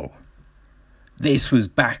 yo, this was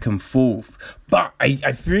back and forth. But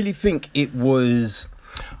I really think it was,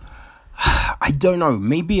 I don't know,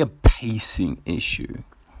 maybe a pacing issue.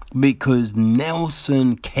 Because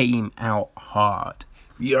Nelson came out hard.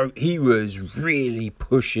 You know, he was really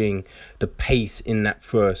pushing the pace in that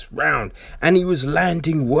first round. And he was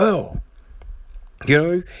landing well. You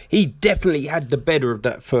know, he definitely had the better of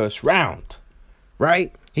that first round.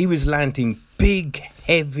 Right? He was landing big,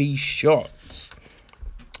 heavy shots.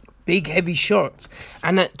 Big, heavy shots.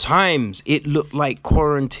 And at times, it looked like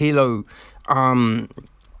Quarantino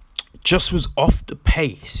just was off the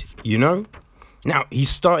pace, you know? Now, he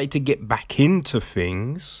started to get back into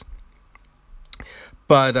things,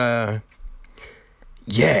 but,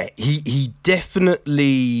 he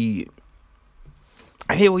definitely,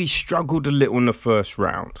 I feel he struggled a little in the first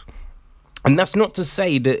round. And that's not to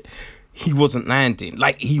say that he wasn't landing.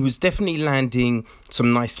 Like, he was definitely landing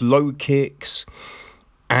some nice low kicks,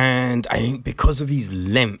 and I think because of his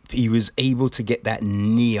length, he was able to get that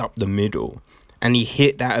knee up the middle, and he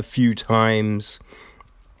hit that a few times,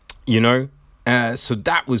 you know? So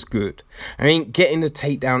that was good. I think getting the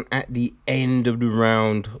takedown at the end of the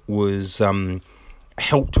round was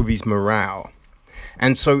helped with his morale.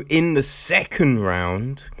 And so in the second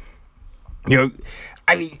round, you know,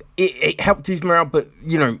 I mean, it helped his morale, but,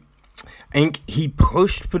 you know, I think he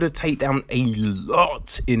pushed for the takedown a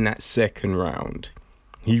lot in that second round.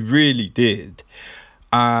 He really did.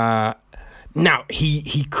 Now,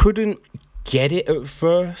 he couldn't get it at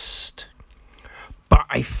first, but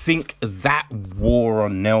I think that wore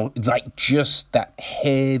on Nelson, like just that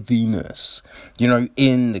heaviness,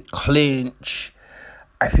 in the clinch.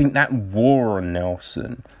 I think that wore on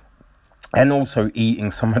Nelson. And also eating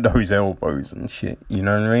some of those elbows and shit, you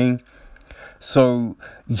know what I mean? So,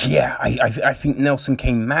 yeah, I think Nelson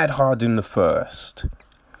came mad hard in the first.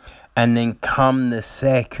 And then come the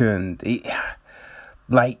second,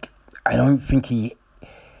 I don't think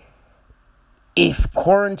if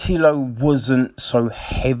Quarantillo wasn't so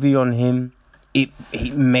heavy on him, it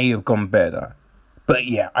may have gone better. But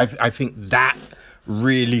yeah, I think that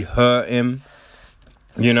really hurt him,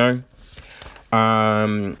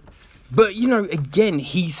 But, again,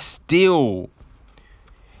 he's still,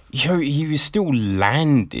 he was still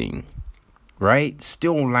landing, right?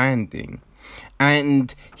 Still landing.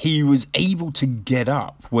 And he was able to get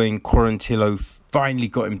up when Quarantillo finally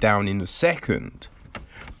got him down in the second.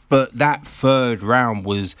 But that third round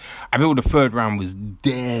was, the third round was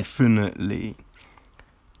definitely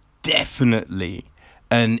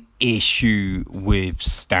an issue with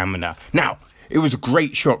stamina. Now, it was a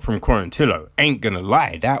great shot from Quarantillo. Ain't gonna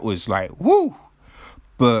lie. That was like, woo.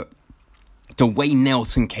 But the way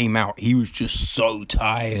Nelson came out, he was just so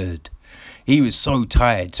tired. He was so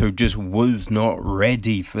tired. So just was not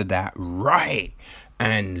ready for that right.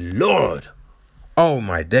 And Lord, oh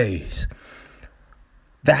my days.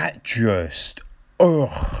 That just,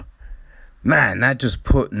 that just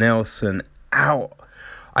put Nelson out.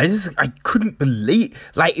 I couldn't believe,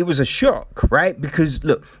 it was a shock, right? Because,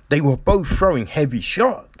 look, they were both throwing heavy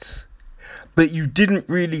shots. But you didn't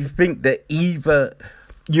really think that either,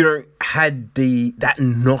 had that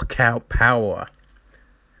knockout power.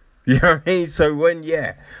 You know what I mean? So when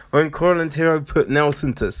Quarantillo put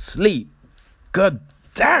Nelson to sleep, god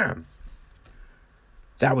damn.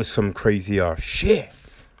 That was some crazy ass shit.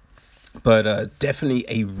 But definitely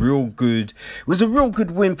it was a real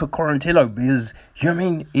good win for Quarantillo because,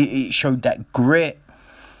 it showed that grit,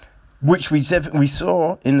 which we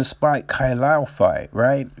saw in the Spike Kyle fight,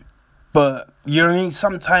 right? But,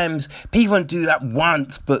 sometimes people do that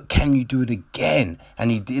once, but can you do it again?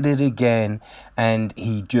 And he did it again, and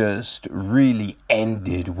he just really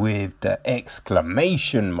ended with the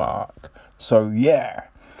exclamation mark. So, yeah,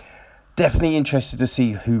 definitely interested to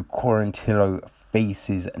see who Quarantillo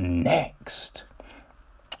faces next.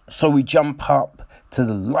 So we jump up to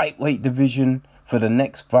the lightweight division for the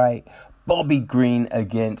next fight. Bobby Green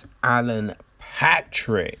against Alan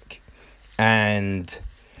Patrick. And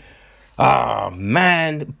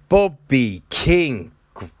Bobby King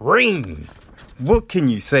Green. What can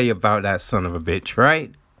you say about that son of a bitch,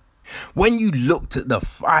 right? When you looked at the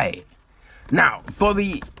fight, now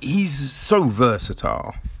Bobby, he's so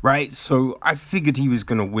versatile, right? So I figured he was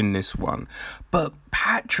going to win this one. But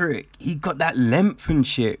Patrick, he got that length and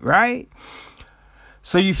shit, right?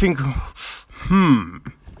 So you think,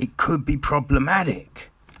 it could be problematic.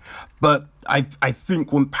 But I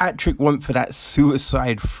think when Patrick went for that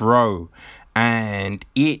suicide throw, and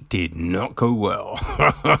it did not go well. You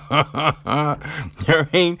know what I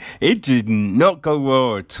mean? It did not go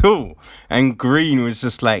well at all. And Green was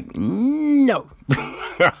just like, no.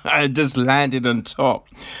 I just landed on top.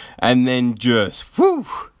 And then just,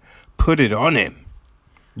 put it on him.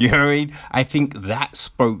 You know what I mean? I think that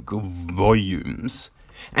spoke volumes.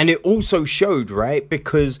 And it also showed, right?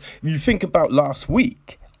 Because you think about last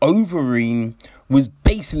week, Overeem was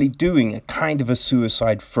basically doing a kind of a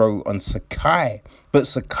suicide throw on Sakai. But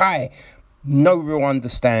Sakai, no real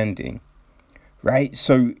understanding, right?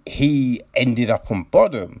 So he ended up on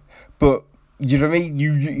bottom. But, you know what I mean?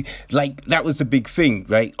 You that was the big thing,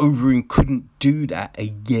 right? Overeem couldn't do that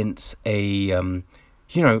against a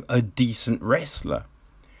decent wrestler.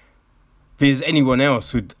 Because anyone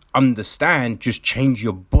else would understand, just change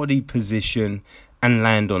your body position and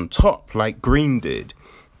land on top like Green did.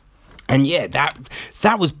 And yeah,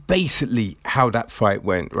 that was basically how that fight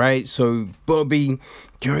went, right? So Bobby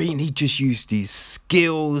Green, he just used these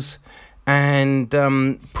skills and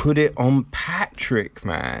put it on Patrick,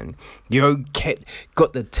 man. Got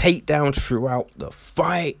the takedowns throughout the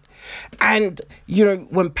fight. And,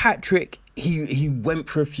 when Patrick, he went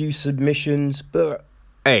for a few submissions, but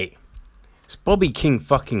hey, it's Bobby King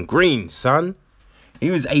fucking Green, son.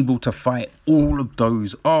 He was able to fight all of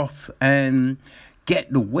those off and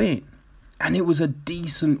get the win. And it was a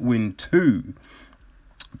decent win too.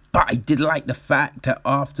 But I did like the fact that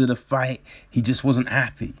after the fight, he just wasn't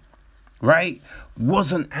happy. Right?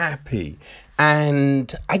 Wasn't happy.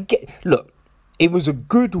 And look, it was a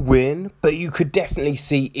good win, but you could definitely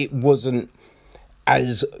see it wasn't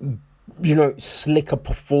as slicker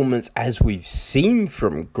performance as we've seen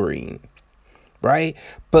from Green, right?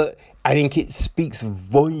 But I think it speaks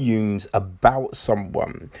volumes about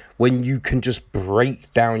someone when you can just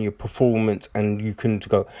break down your performance and you can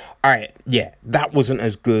go, all right, yeah, that wasn't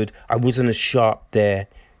as good. I wasn't as sharp there.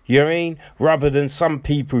 You know what I mean? Rather than some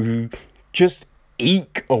people who just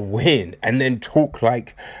eke a win and then talk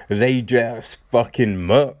like they just fucking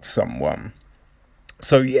murk someone.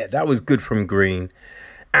 So yeah, that was good from Green.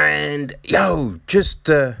 And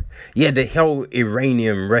the whole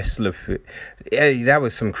Iranian wrestler, that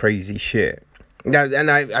was some crazy shit. Now, and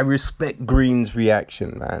I respect Green's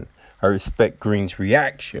reaction, man. I respect Green's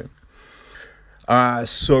reaction.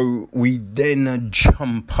 So we then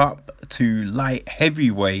jump up to light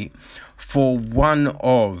heavyweight for one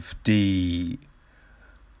of the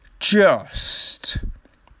just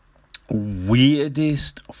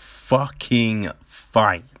weirdest fucking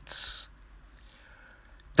fights.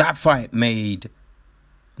 That fight made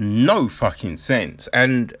no fucking sense.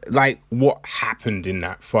 And what happened in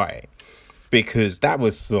that fight? Because that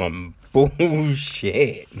was some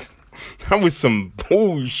bullshit. That was some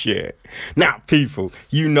bullshit. Now, people,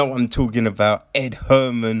 I'm talking about Ed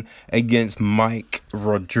Herman against Mike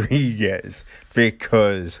Rodriguez.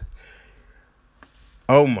 Because,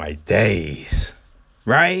 oh my days.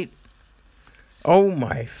 Right? Oh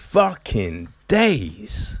my fucking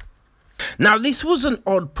days. Now, this was an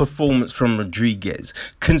odd performance from Rodriguez,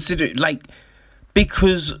 because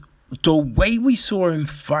the way we saw him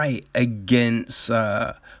fight against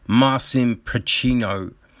Marcin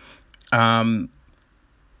Pacino,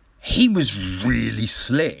 he was really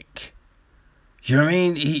slick. You know what I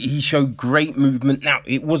mean? He showed great movement. Now,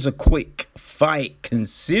 it was a quick fight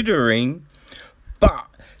considering, but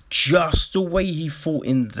just the way he fought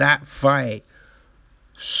in that fight,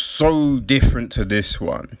 so different to this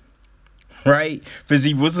one. Right? Because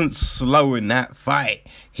he wasn't slow in that fight.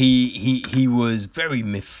 He was very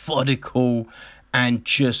methodical and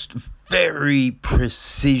just very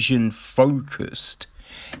precision focused.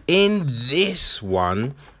 In this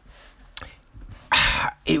one,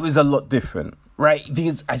 it was a lot different, right?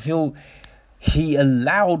 Because I feel he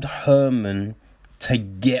allowed Herman to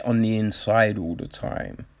get on the inside all the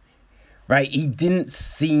time, right? He didn't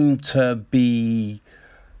seem to be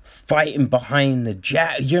fighting behind the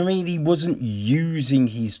jab. You know what I mean? He wasn't using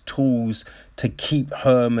his tools to keep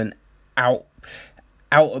Herman out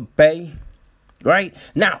of bay, right?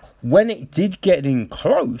 Now, when it did get in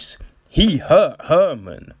close, he hurt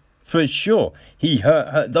Herman, for sure. He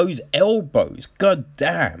hurt those elbows, god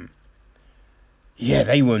damn. Yeah,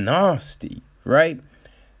 they were nasty, right?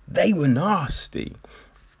 They were nasty.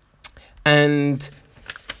 And,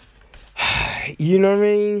 you know what I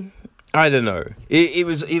mean? I don't know. It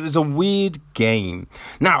was a weird game.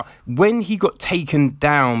 Now, when he got taken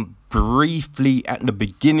down briefly at the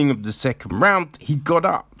beginning of the second round, he got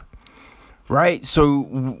up, right? So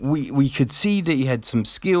we could see that he had some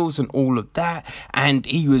skills and all of that, and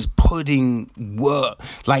he was putting work,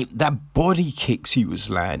 that body kicks he was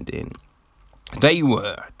landing. They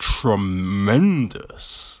were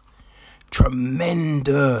tremendous.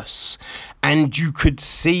 And you could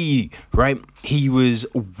see, right, he was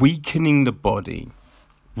weakening the body.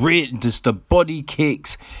 Just the body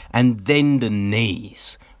kicks and then the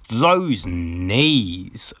knees. Those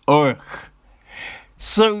knees. Ugh.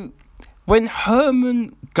 So when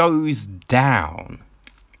Herman goes down,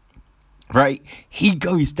 right, he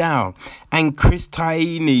goes down and Chris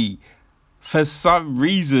Taini, for some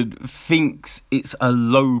reason, thinks it's a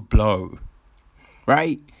low blow,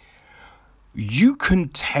 right? You can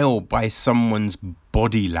tell by someone's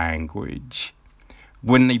body language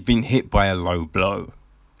when they've been hit by a low blow.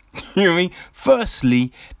 You know what I mean?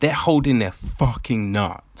 Firstly, they're holding their fucking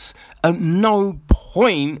nuts. At no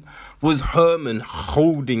point was Herman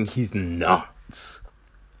holding his nuts.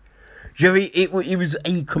 You know what I mean? It was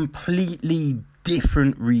a completely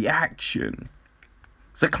different reaction.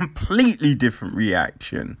 It's a completely different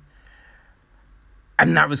reaction.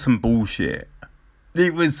 And that was some bullshit.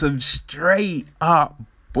 It was some straight up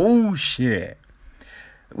bullshit.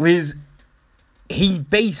 He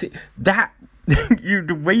basic that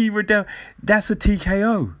the way you were down, that's a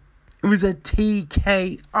TKO. It was a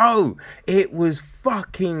TKO. It was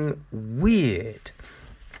fucking weird.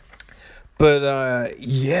 But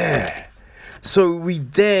yeah. So we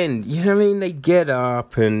then, you know what I mean, they get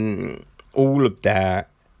up and all of that.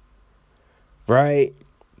 Right?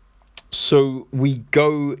 So we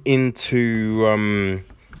go into,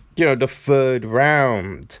 the third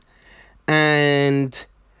round. And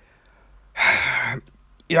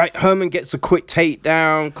Herman gets a quick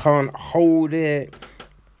takedown, can't hold it.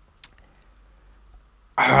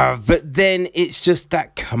 But then it's just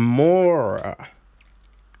that Kimura,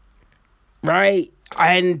 right?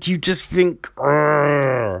 And you just think,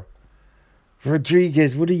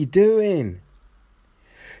 Rodriguez, what are you doing?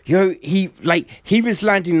 He was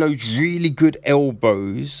landing those really good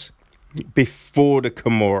elbows before the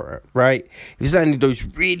Kimura, right? He was landing those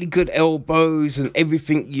really good elbows and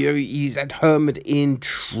everything. He's had Herman in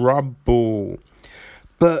trouble.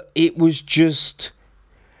 But it was just,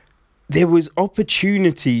 there was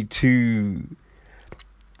opportunity to,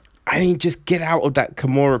 just get out of that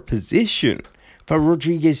Kimura position. But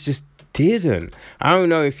Rodriguez just didn't. I don't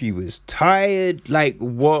know if he was tired, like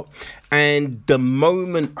what. And the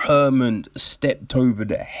moment Herman stepped over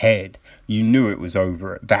the head, you knew it was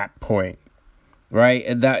over at that point, right?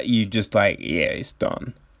 And that you just like, yeah, it's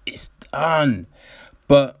done. It's done.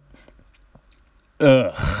 But,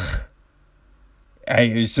 it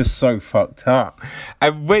was just so fucked up.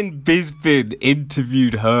 And when Bisping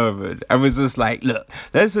interviewed Herman, I was just like, look,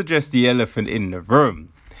 let's address the elephant in the room.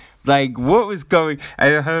 Like, what was going...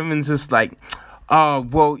 And Herman's just like, oh,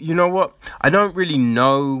 well, you know what? I don't really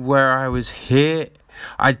know where I was hit.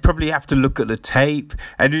 I'd probably have to look at the tape.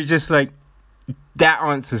 And it's just like, that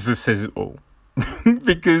answer just says it all.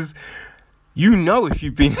 Because you know if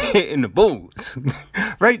you've been hit in the balls.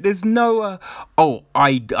 Right? There's no,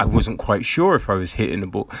 I wasn't quite sure if I was hitting the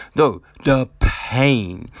ball. No, the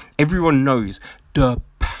pain. Everyone knows the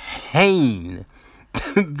pain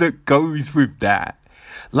that goes with that.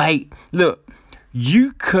 Like, look,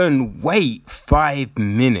 you can wait 5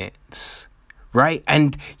 minutes, right?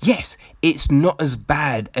 And yes, it's not as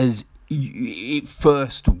bad as it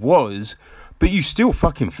first was, but you still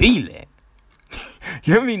fucking feel it.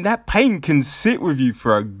 You know what I mean? That pain can sit with you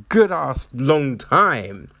for a good ass long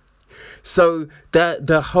time. So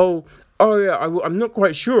the whole, I'm not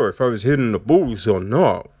quite sure if I was hitting the balls or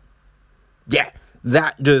not. Yeah.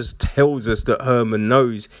 That just tells us that Herman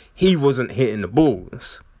knows he wasn't hitting the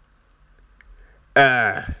balls.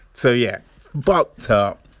 So yeah, fucked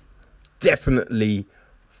up. Definitely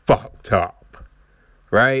fucked up.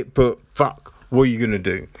 Right? But fuck, what are you going to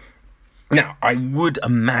do? Now, I would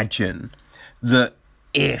imagine that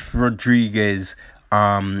if Rodriguez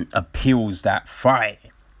appeals that fight,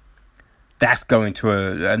 that's going to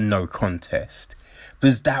a no contest.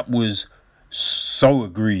 Because that was so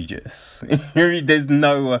egregious. There is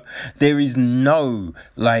no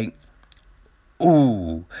like,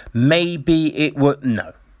 ooh, maybe it would.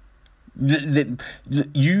 No.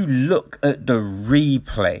 You look at the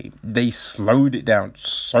replay, they slowed it down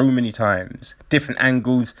so many times, different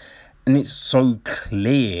angles, and it's so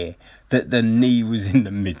clear that the knee was in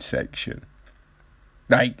the midsection.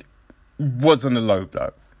 Like, wasn't a low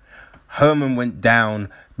blow. Herman went down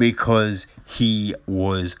because he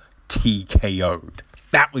was TKO'd.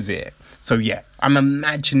 That was it. So yeah, I'm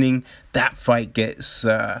imagining that fight gets,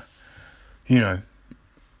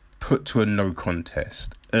 put to a no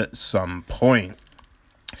contest at some point.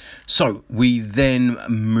 So we then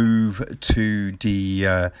move to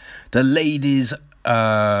the ladies'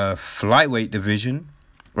 flyweight division,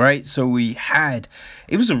 right? So it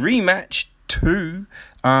was a rematch too.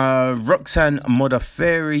 Roxanne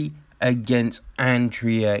Modafferi against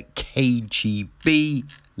Andrea KGB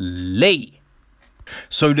Lee.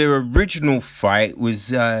 So their original fight was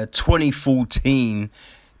 2014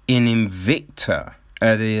 in Invicta,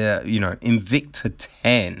 Invicta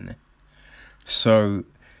 10. So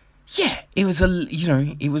yeah, it was a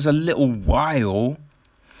little while.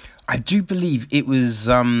 I do believe it was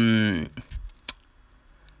that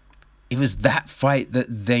fight that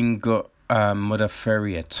then got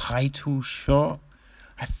Modafferi a title shot.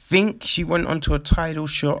 I think she went on to a title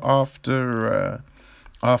shot after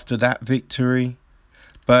that victory.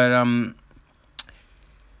 But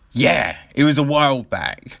yeah, it was a while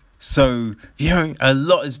back. So, a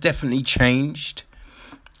lot has definitely changed.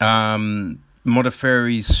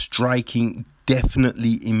 Modafferi's striking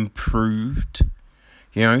definitely improved.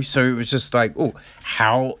 So it was just like, oh,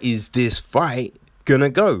 how is this fight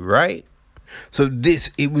gonna go, right? So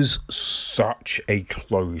it was such a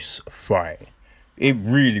close fight. It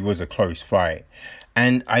really was a close fight.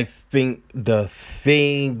 And I think the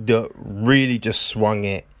thing that really just swung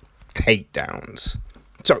it, takedowns.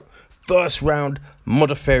 So, first round,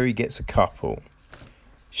 Modafferi gets a couple.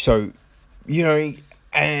 So,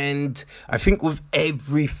 and I think with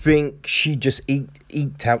everything, she just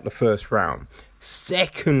eked out the first round.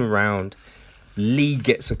 Second round, Lee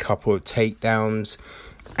gets a couple of takedowns.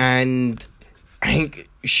 And I think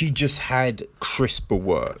she just had crisper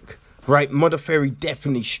work. Right, Modafferi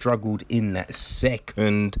definitely struggled in that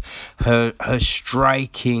second. Her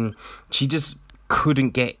striking, she just couldn't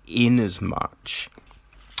get in as much.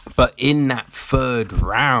 But in that third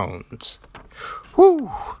round, whoo.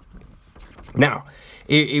 Now,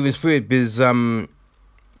 it was weird because, Modafferi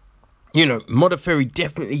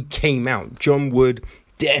definitely came out. John Wood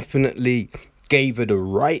definitely gave her the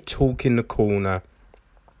right talk in the corner.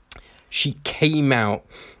 She came out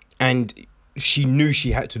and she knew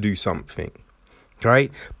she had to do something,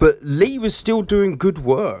 right? But Lee was still doing good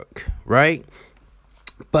work, right?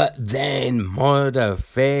 But then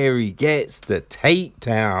Modafferi gets the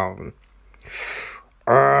takedown.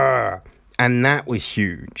 And that was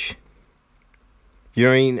huge. You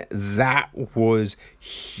know what I mean? That was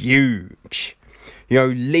huge.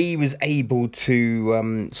 Lee was able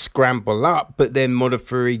to scramble up, but then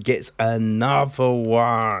Modafferi gets another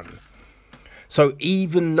one. So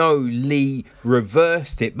even though Lee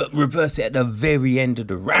reversed it, but reversed it at the very end of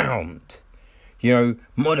the round,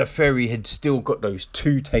 Modafferi had still got those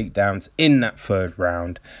 2 takedowns in that third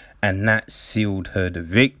round, and that sealed her the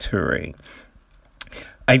victory.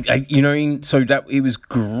 So that it was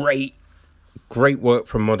great work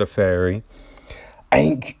from Modafferi.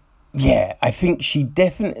 I think she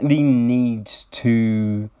definitely needs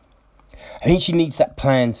to. I think she needs that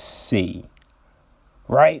plan C,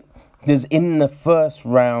 right? Because in the first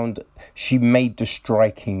round, she made the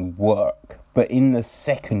striking work. But in the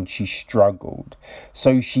second, she struggled.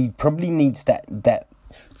 So she probably needs that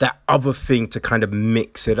other thing to kind of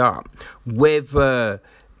mix it up. Whether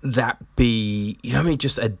that be,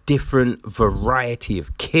 just a different variety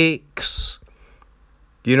of kicks,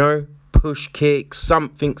 push kicks,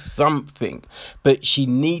 something. But she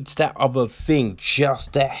needs that other thing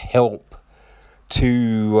just to help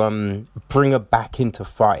to bring her back into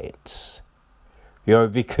fights,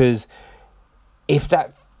 because if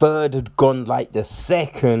that third had gone like the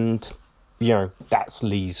second, that's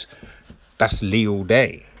Lee all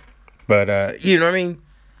day. But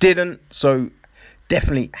didn't. So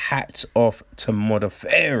definitely hats off to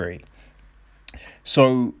Modafferi.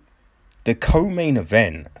 So the co-main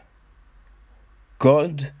event,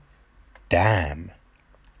 god damn,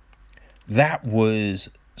 that was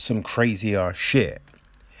some crazy ass shit.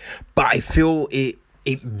 But I feel it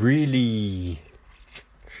really,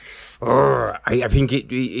 I think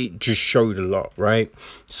it just showed a lot, right?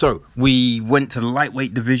 So we went to the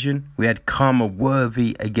lightweight division. We had Khama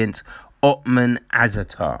Worthy against Ottman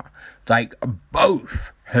Azaitar. Like,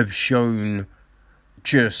 both have shown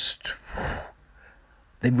just,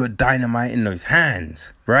 they were dynamite in those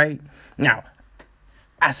hands, right? Now,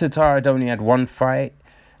 Azaitar had only had one fight,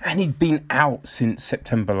 and he'd been out since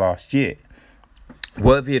September last year.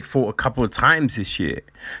 Worthy had fought a couple of times this year.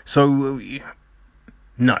 So,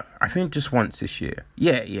 no, I think just once this year.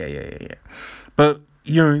 Yeah. But,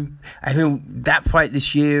 I think that fight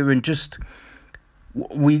this year, and just,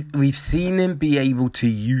 we've seen him be able to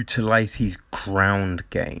utilize his ground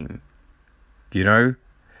game,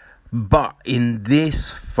 But in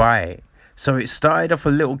this fight, so it started off a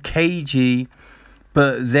little cagey,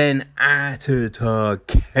 but then Azaitar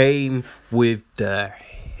came with the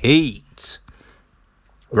heat,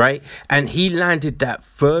 right? And he landed that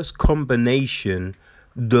first combination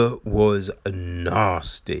that was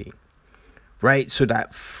nasty, right? So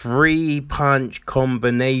that 3-punch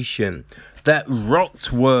combination that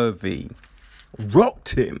rocked Worthy,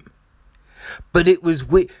 rocked him. But it was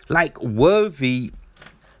like Worthy,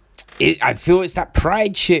 I feel it's that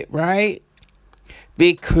pride shit, right?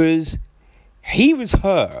 Because he was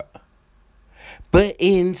hurt, but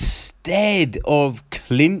instead of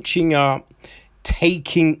clinching up,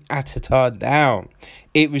 taking Azaitar down,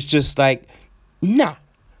 it was just like, nah,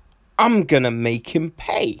 I'm gonna make him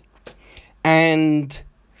pay. And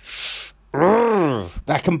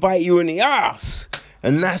that can bite you in the ass.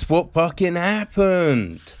 And that's what fucking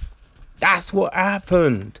happened. That's what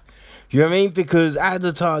happened. You know what I mean? Because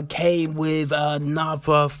Azaitar came with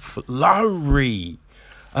another flurry.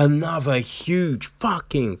 Another huge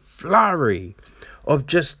fucking flurry of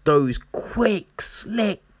just those quick,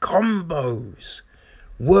 slick combos.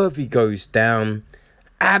 Worthy goes down.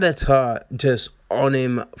 Azaitar just on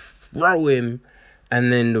him, throw him,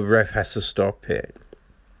 and then the ref has to stop it.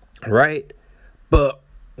 Right? But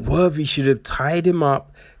Worthy should have tied him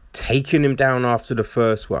up, taken him down after the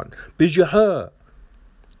first one. Because you're hurt.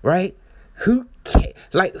 Right?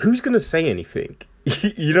 Who's going to say anything?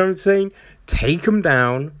 You know what I'm saying? Take him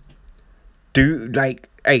down.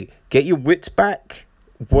 Hey, get your wits back.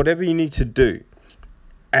 Whatever you need to do.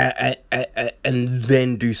 And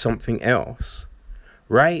then do something else.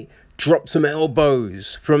 Right? Drop some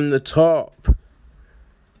elbows from the top.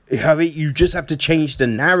 You just have to change the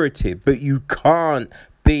narrative. But you can't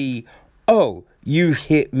be, oh, you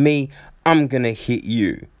hit me, I'm going to hit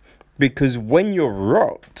you. because when you're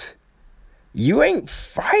rocked, you ain't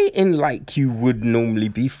fighting like you would normally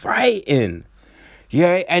be fighting.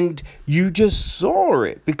 Yeah, and you just saw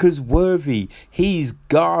it because Worthy, his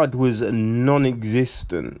guard was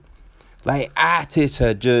non-existent. Like,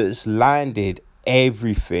 Atita just landed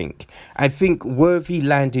everything. I think Worthy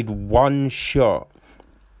landed one shot,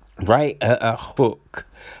 right, at a hook.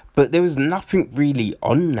 But there was nothing really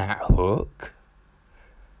on that hook.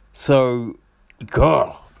 So,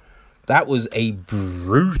 God, that was a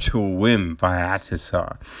brutal win by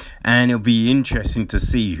Atita. And it'll be interesting to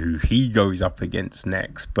see who he goes up against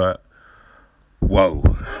next. But, whoa.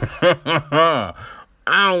 I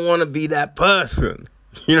don't want to be that person.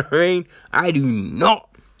 You know what I mean? I do not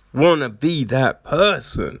want to be that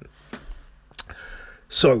person.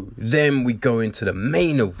 So then we go into the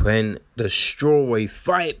main event, the strawweight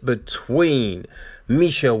fight between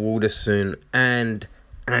Michelle Waterson and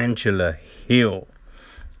Angela Hill.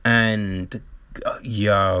 And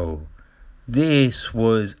this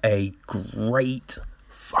was a great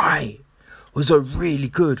fight. It was a really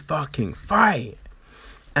good fucking fight.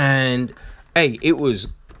 And hey, it was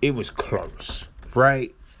close,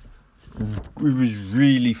 right? It was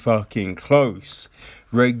really fucking close,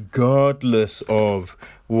 regardless of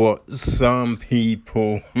what some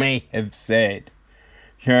people may have said.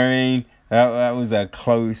 You know what I mean? That was a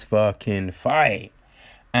close fucking fight.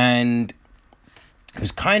 And it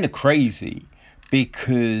was kind of crazy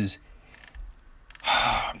because,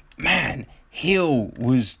 man, Hill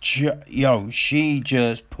was she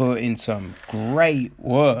just put in some great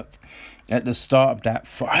work at the start of that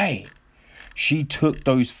fight. She took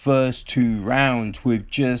those first 2 rounds with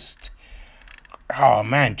just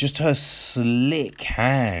her slick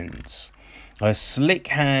hands. Her slick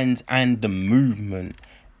hands and the movement.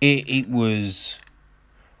 It was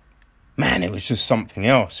just something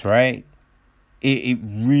else, right? It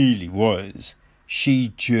really was.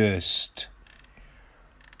 She just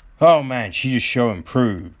show and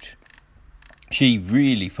proved. She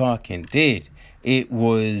really fucking did. It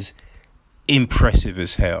was impressive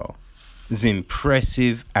as hell. As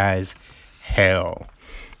impressive as hell.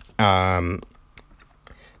 Now,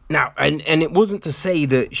 and it wasn't to say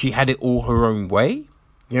that she had it all her own way.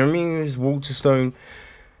 You know what I mean? It was Waterstone.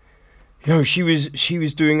 She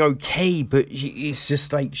was doing okay, but it's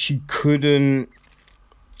just like she couldn't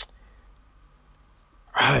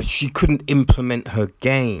implement her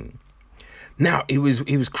game. Now, it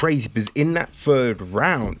was crazy because in that 3rd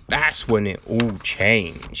round, that's when it all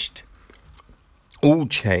changed.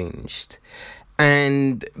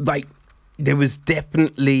 And like there was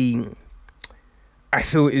definitely, I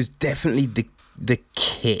feel it was definitely the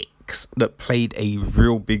kicks that played a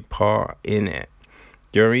real big part in it.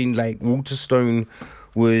 You know what I mean? Like Waterstone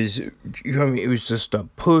was, it was just the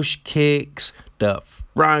push kicks, the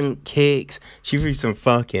front kicks. She threw some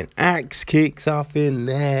fucking axe kicks off in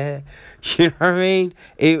there. You know what I mean?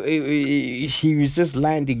 She was just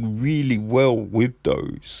landing really well with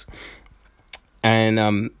those.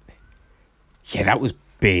 And that was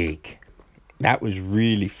big. That was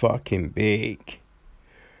really fucking big.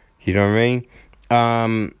 You know what I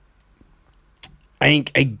mean? I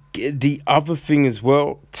think the other thing as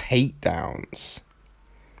well, takedowns.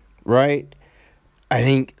 Right? I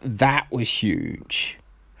think that was huge.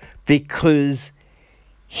 Because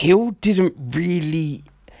Hill didn't really...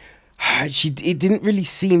 it didn't really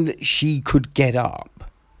seem that she could get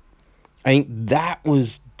up. I think that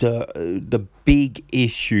was the big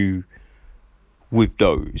issue with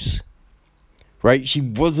those. Right? She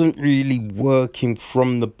wasn't really working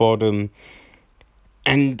from the bottom.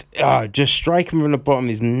 And just striking from the bottom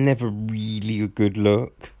is never really a good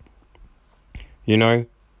look. You know?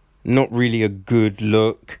 Not really a good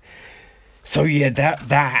look. So yeah,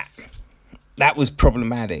 that was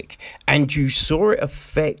problematic. And you saw it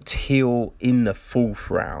affect Hill in the 4th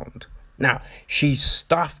round. Now, she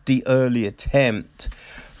stuffed the early attempt,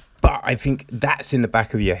 but I think that's in the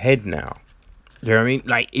back of your head now. You know what I mean?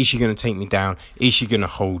 Like, is she going to take me down? Is she going to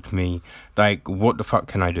hold me? Like, what the fuck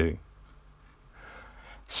can I do?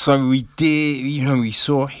 So we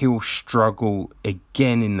saw Hill struggle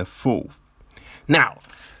again in the 4th. Now,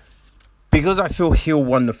 because I feel Hill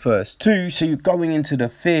won the first 2, so you're going into the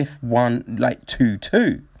 5th one, like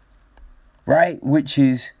 2-2. Right? Which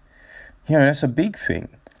is, that's a big thing.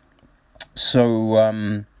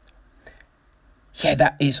 So,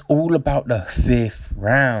 that is all about the 5th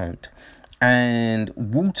round. And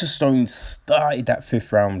Waterstone started that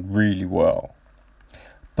 5th round really well.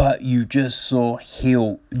 But you just saw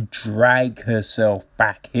Hill drag herself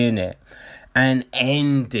back in it and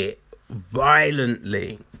end it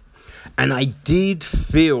violently. And I did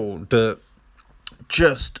feel that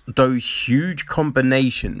just those huge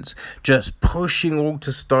combinations, just pushing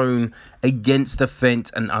Walter Stone against the fence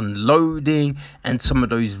and unloading, and some of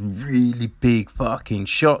those really big fucking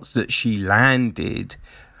shots that she landed,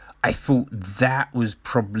 I thought that was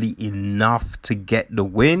probably enough to get the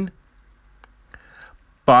win.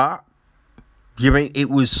 But you mean it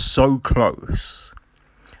was so close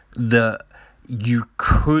that you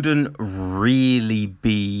couldn't really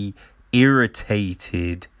be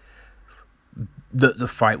irritated that the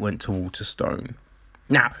fight went to Walter Stone.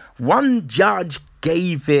 Now, one judge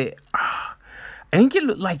gave it, I think it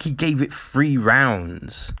looked like he gave it 3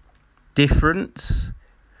 rounds difference,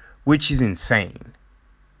 which is insane.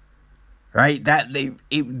 Right?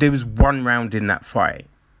 There was 1 round in that fight.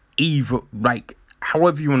 Either, like,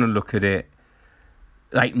 however you want to look at it,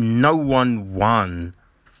 like, no one won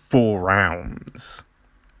 4 rounds.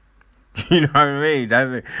 You know what I mean?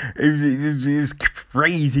 It was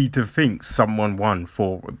crazy to think someone won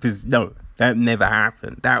 4. Because no, that never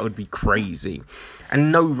happened. That would be crazy.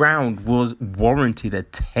 And no round was warranted a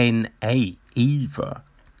 10-8 either.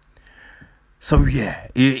 So yeah,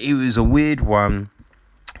 it was a weird one.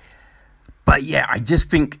 But yeah, I just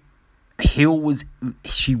think Hill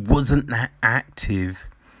she wasn't that active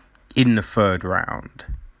in the 3rd round.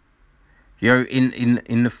 You know,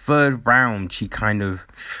 in the 3rd round, she kind of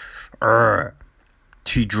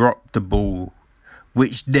she dropped the ball,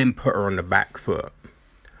 which then put her on the back foot.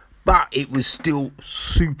 But it was still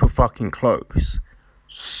super fucking close.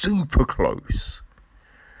 Super close.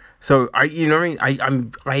 So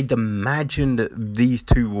I'd imagine that these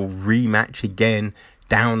two will rematch again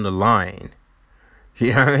down the line.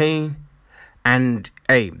 You know what I mean? And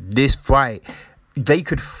hey, this fight, they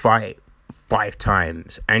could fight 5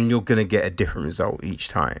 times and you're gonna get a different result each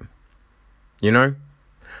time. You know?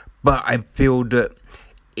 But I feel that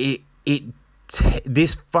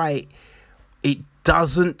this fight, it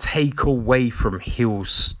doesn't take away from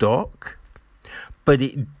Hill's stock, but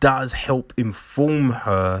it does help inform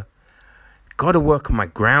her. Gotta work on my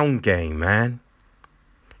ground game, man.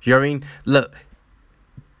 You know what I mean? Look,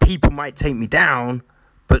 people might take me down,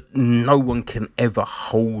 but no one can ever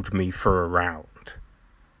hold me for a round.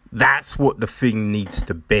 That's what the thing needs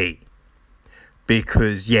to be.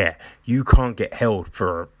 Because, yeah, you can't get held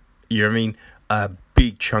for, you know what I mean, a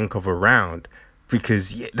big chunk of a round.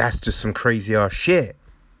 Because, yeah, that's just some crazy ass shit.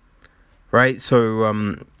 Right?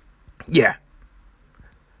 So, yeah.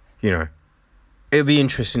 You know, it'll be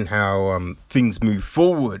interesting how things move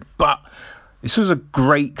forward. But this was a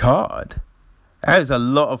great card. That was a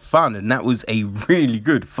lot of fun. And that was a really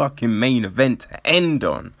good fucking main event to end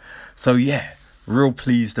on. So, yeah, real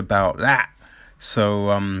pleased about that.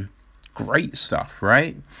 So, great stuff,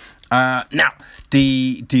 right? Now,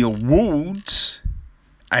 the awards,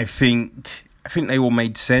 I think they all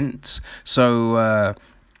made sense. So,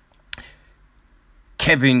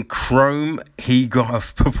 Kevin Chrome, he got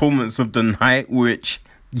a performance of the night, which,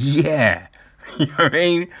 yeah, you know what I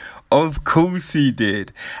mean? Of course he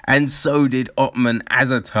did. And so did Ottman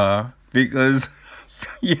Azatar, because,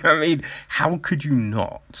 you know what I mean? How could you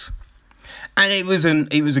not? And it was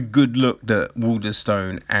a good look that Walter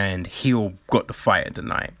Stone and Hill got the fight of the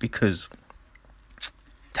night, because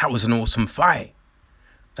that was an awesome fight.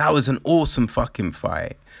 That was an awesome fucking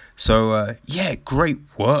fight. So, yeah, great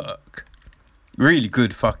work. Really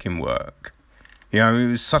good fucking work. You know, it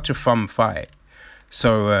was such a fun fight.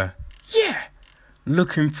 So, yeah,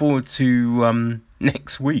 looking forward to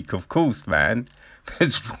next week, of course, man.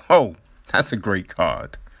 Because, whoa, that's a great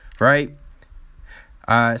card, right?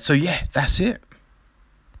 So, yeah, that's it.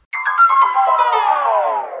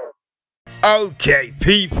 Okay,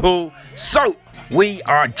 people. So, we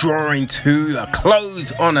are drawing to a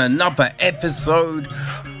close on another episode.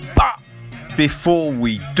 But before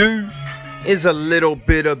we do, is a little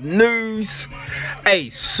bit of news. Hey,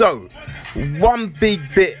 so one big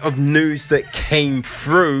bit of news that came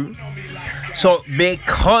through. So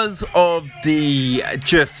because of the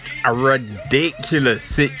just a ridiculous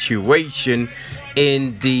situation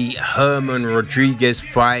in the Herman Rodriguez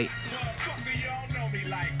fight,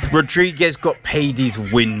 Rodriguez got paid his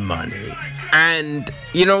win money. And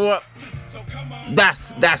you know what?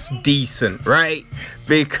 That's decent, right?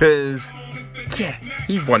 Because yeah,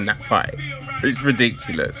 he won that fight. It's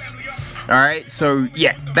ridiculous. Alright, so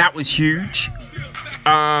yeah, that was huge.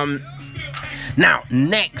 Now,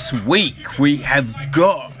 next week we have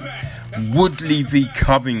got Woodley v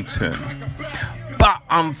Covington. But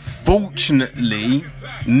unfortunately,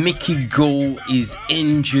 Mickey Gall is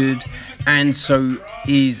injured and so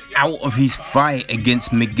is out of his fight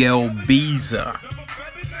against Miguel Biza.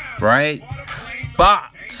 Right? But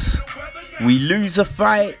we lose a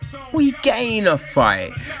fight, we gain a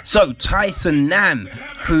fight. So Tyson Nam,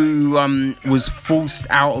 who was forced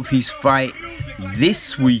out of his fight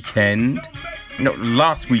this weekend, no,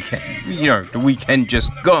 last weekend, the weekend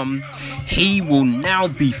just gone, he will now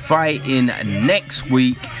be fighting next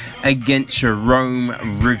week against Jerome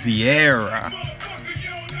Riviera.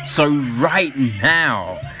 So right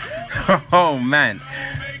now, oh man,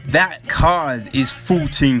 that card is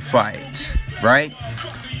 14 fights, right?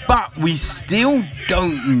 But we still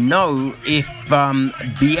don't know if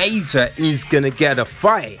Bieza is going to get a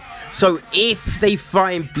fight. So if they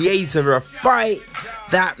find Bieza a fight,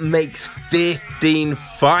 that makes 15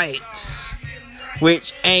 fights,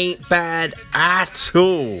 which ain't bad at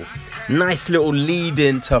all. Nice little lead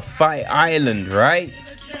into Fight Island, right?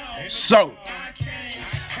 So,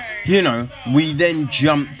 we then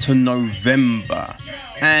jump to November,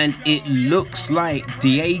 and it looks like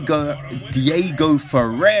Diego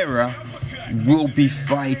Ferreira will be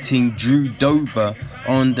fighting Drew Dober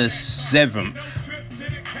on the 7th.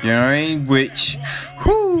 You know what I mean? Which,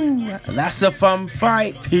 that's a fun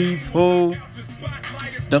fight, people.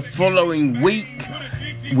 The following week,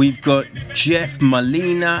 we've got Jeff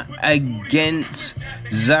Molina against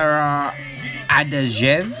Zara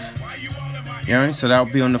Adajev. You know, so that'll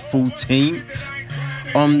be on the 14th.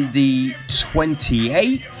 On the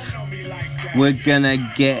 28th, we're gonna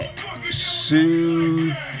get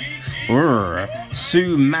Sue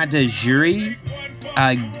Madajiri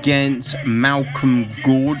against Malcolm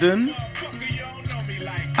Gordon.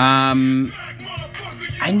 And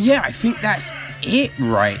yeah, I think that's it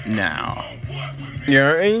right now. You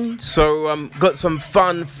know what I mean? So got some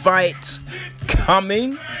fun fights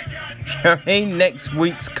coming. You know what I mean? Next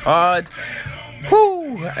week's card.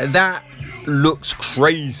 That looks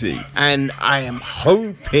crazy, and I am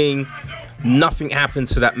hoping nothing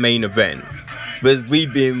happens to that main event, because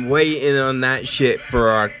we've been waiting on that shit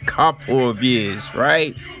for a couple of years,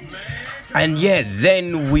 right? And yeah,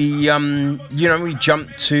 then we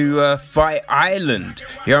jump to Fight Island.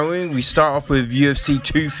 You know what I mean? We start off with UFC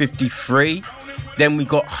 253, then we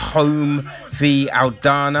got Home v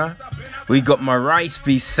Aldana, we got Marais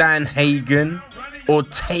v Sanhagen,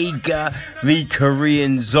 Ortega v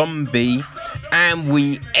Korean Zombie, and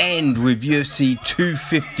we end with UFC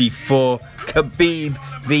 254, Khabib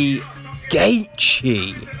v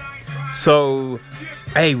Gaethje. So,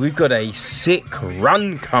 hey, we've got a sick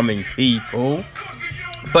run coming, people.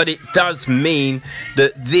 But it does mean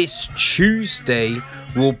that this Tuesday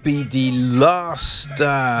will be the last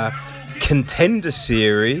Contender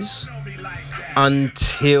Series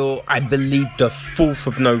until, I believe, the 4th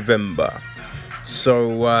of November.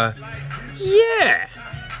 So, yeah.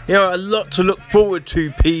 A lot to look forward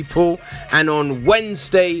to, people. And on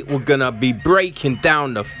Wednesday, we're going to be breaking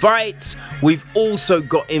down the fights. We've also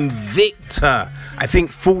got Invicta, I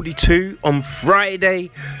think 42 on Friday.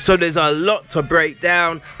 So there's a lot to break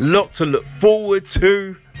down, a lot to look forward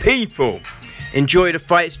to. People, enjoy the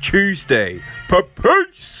fights Tuesday.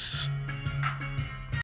 Peace!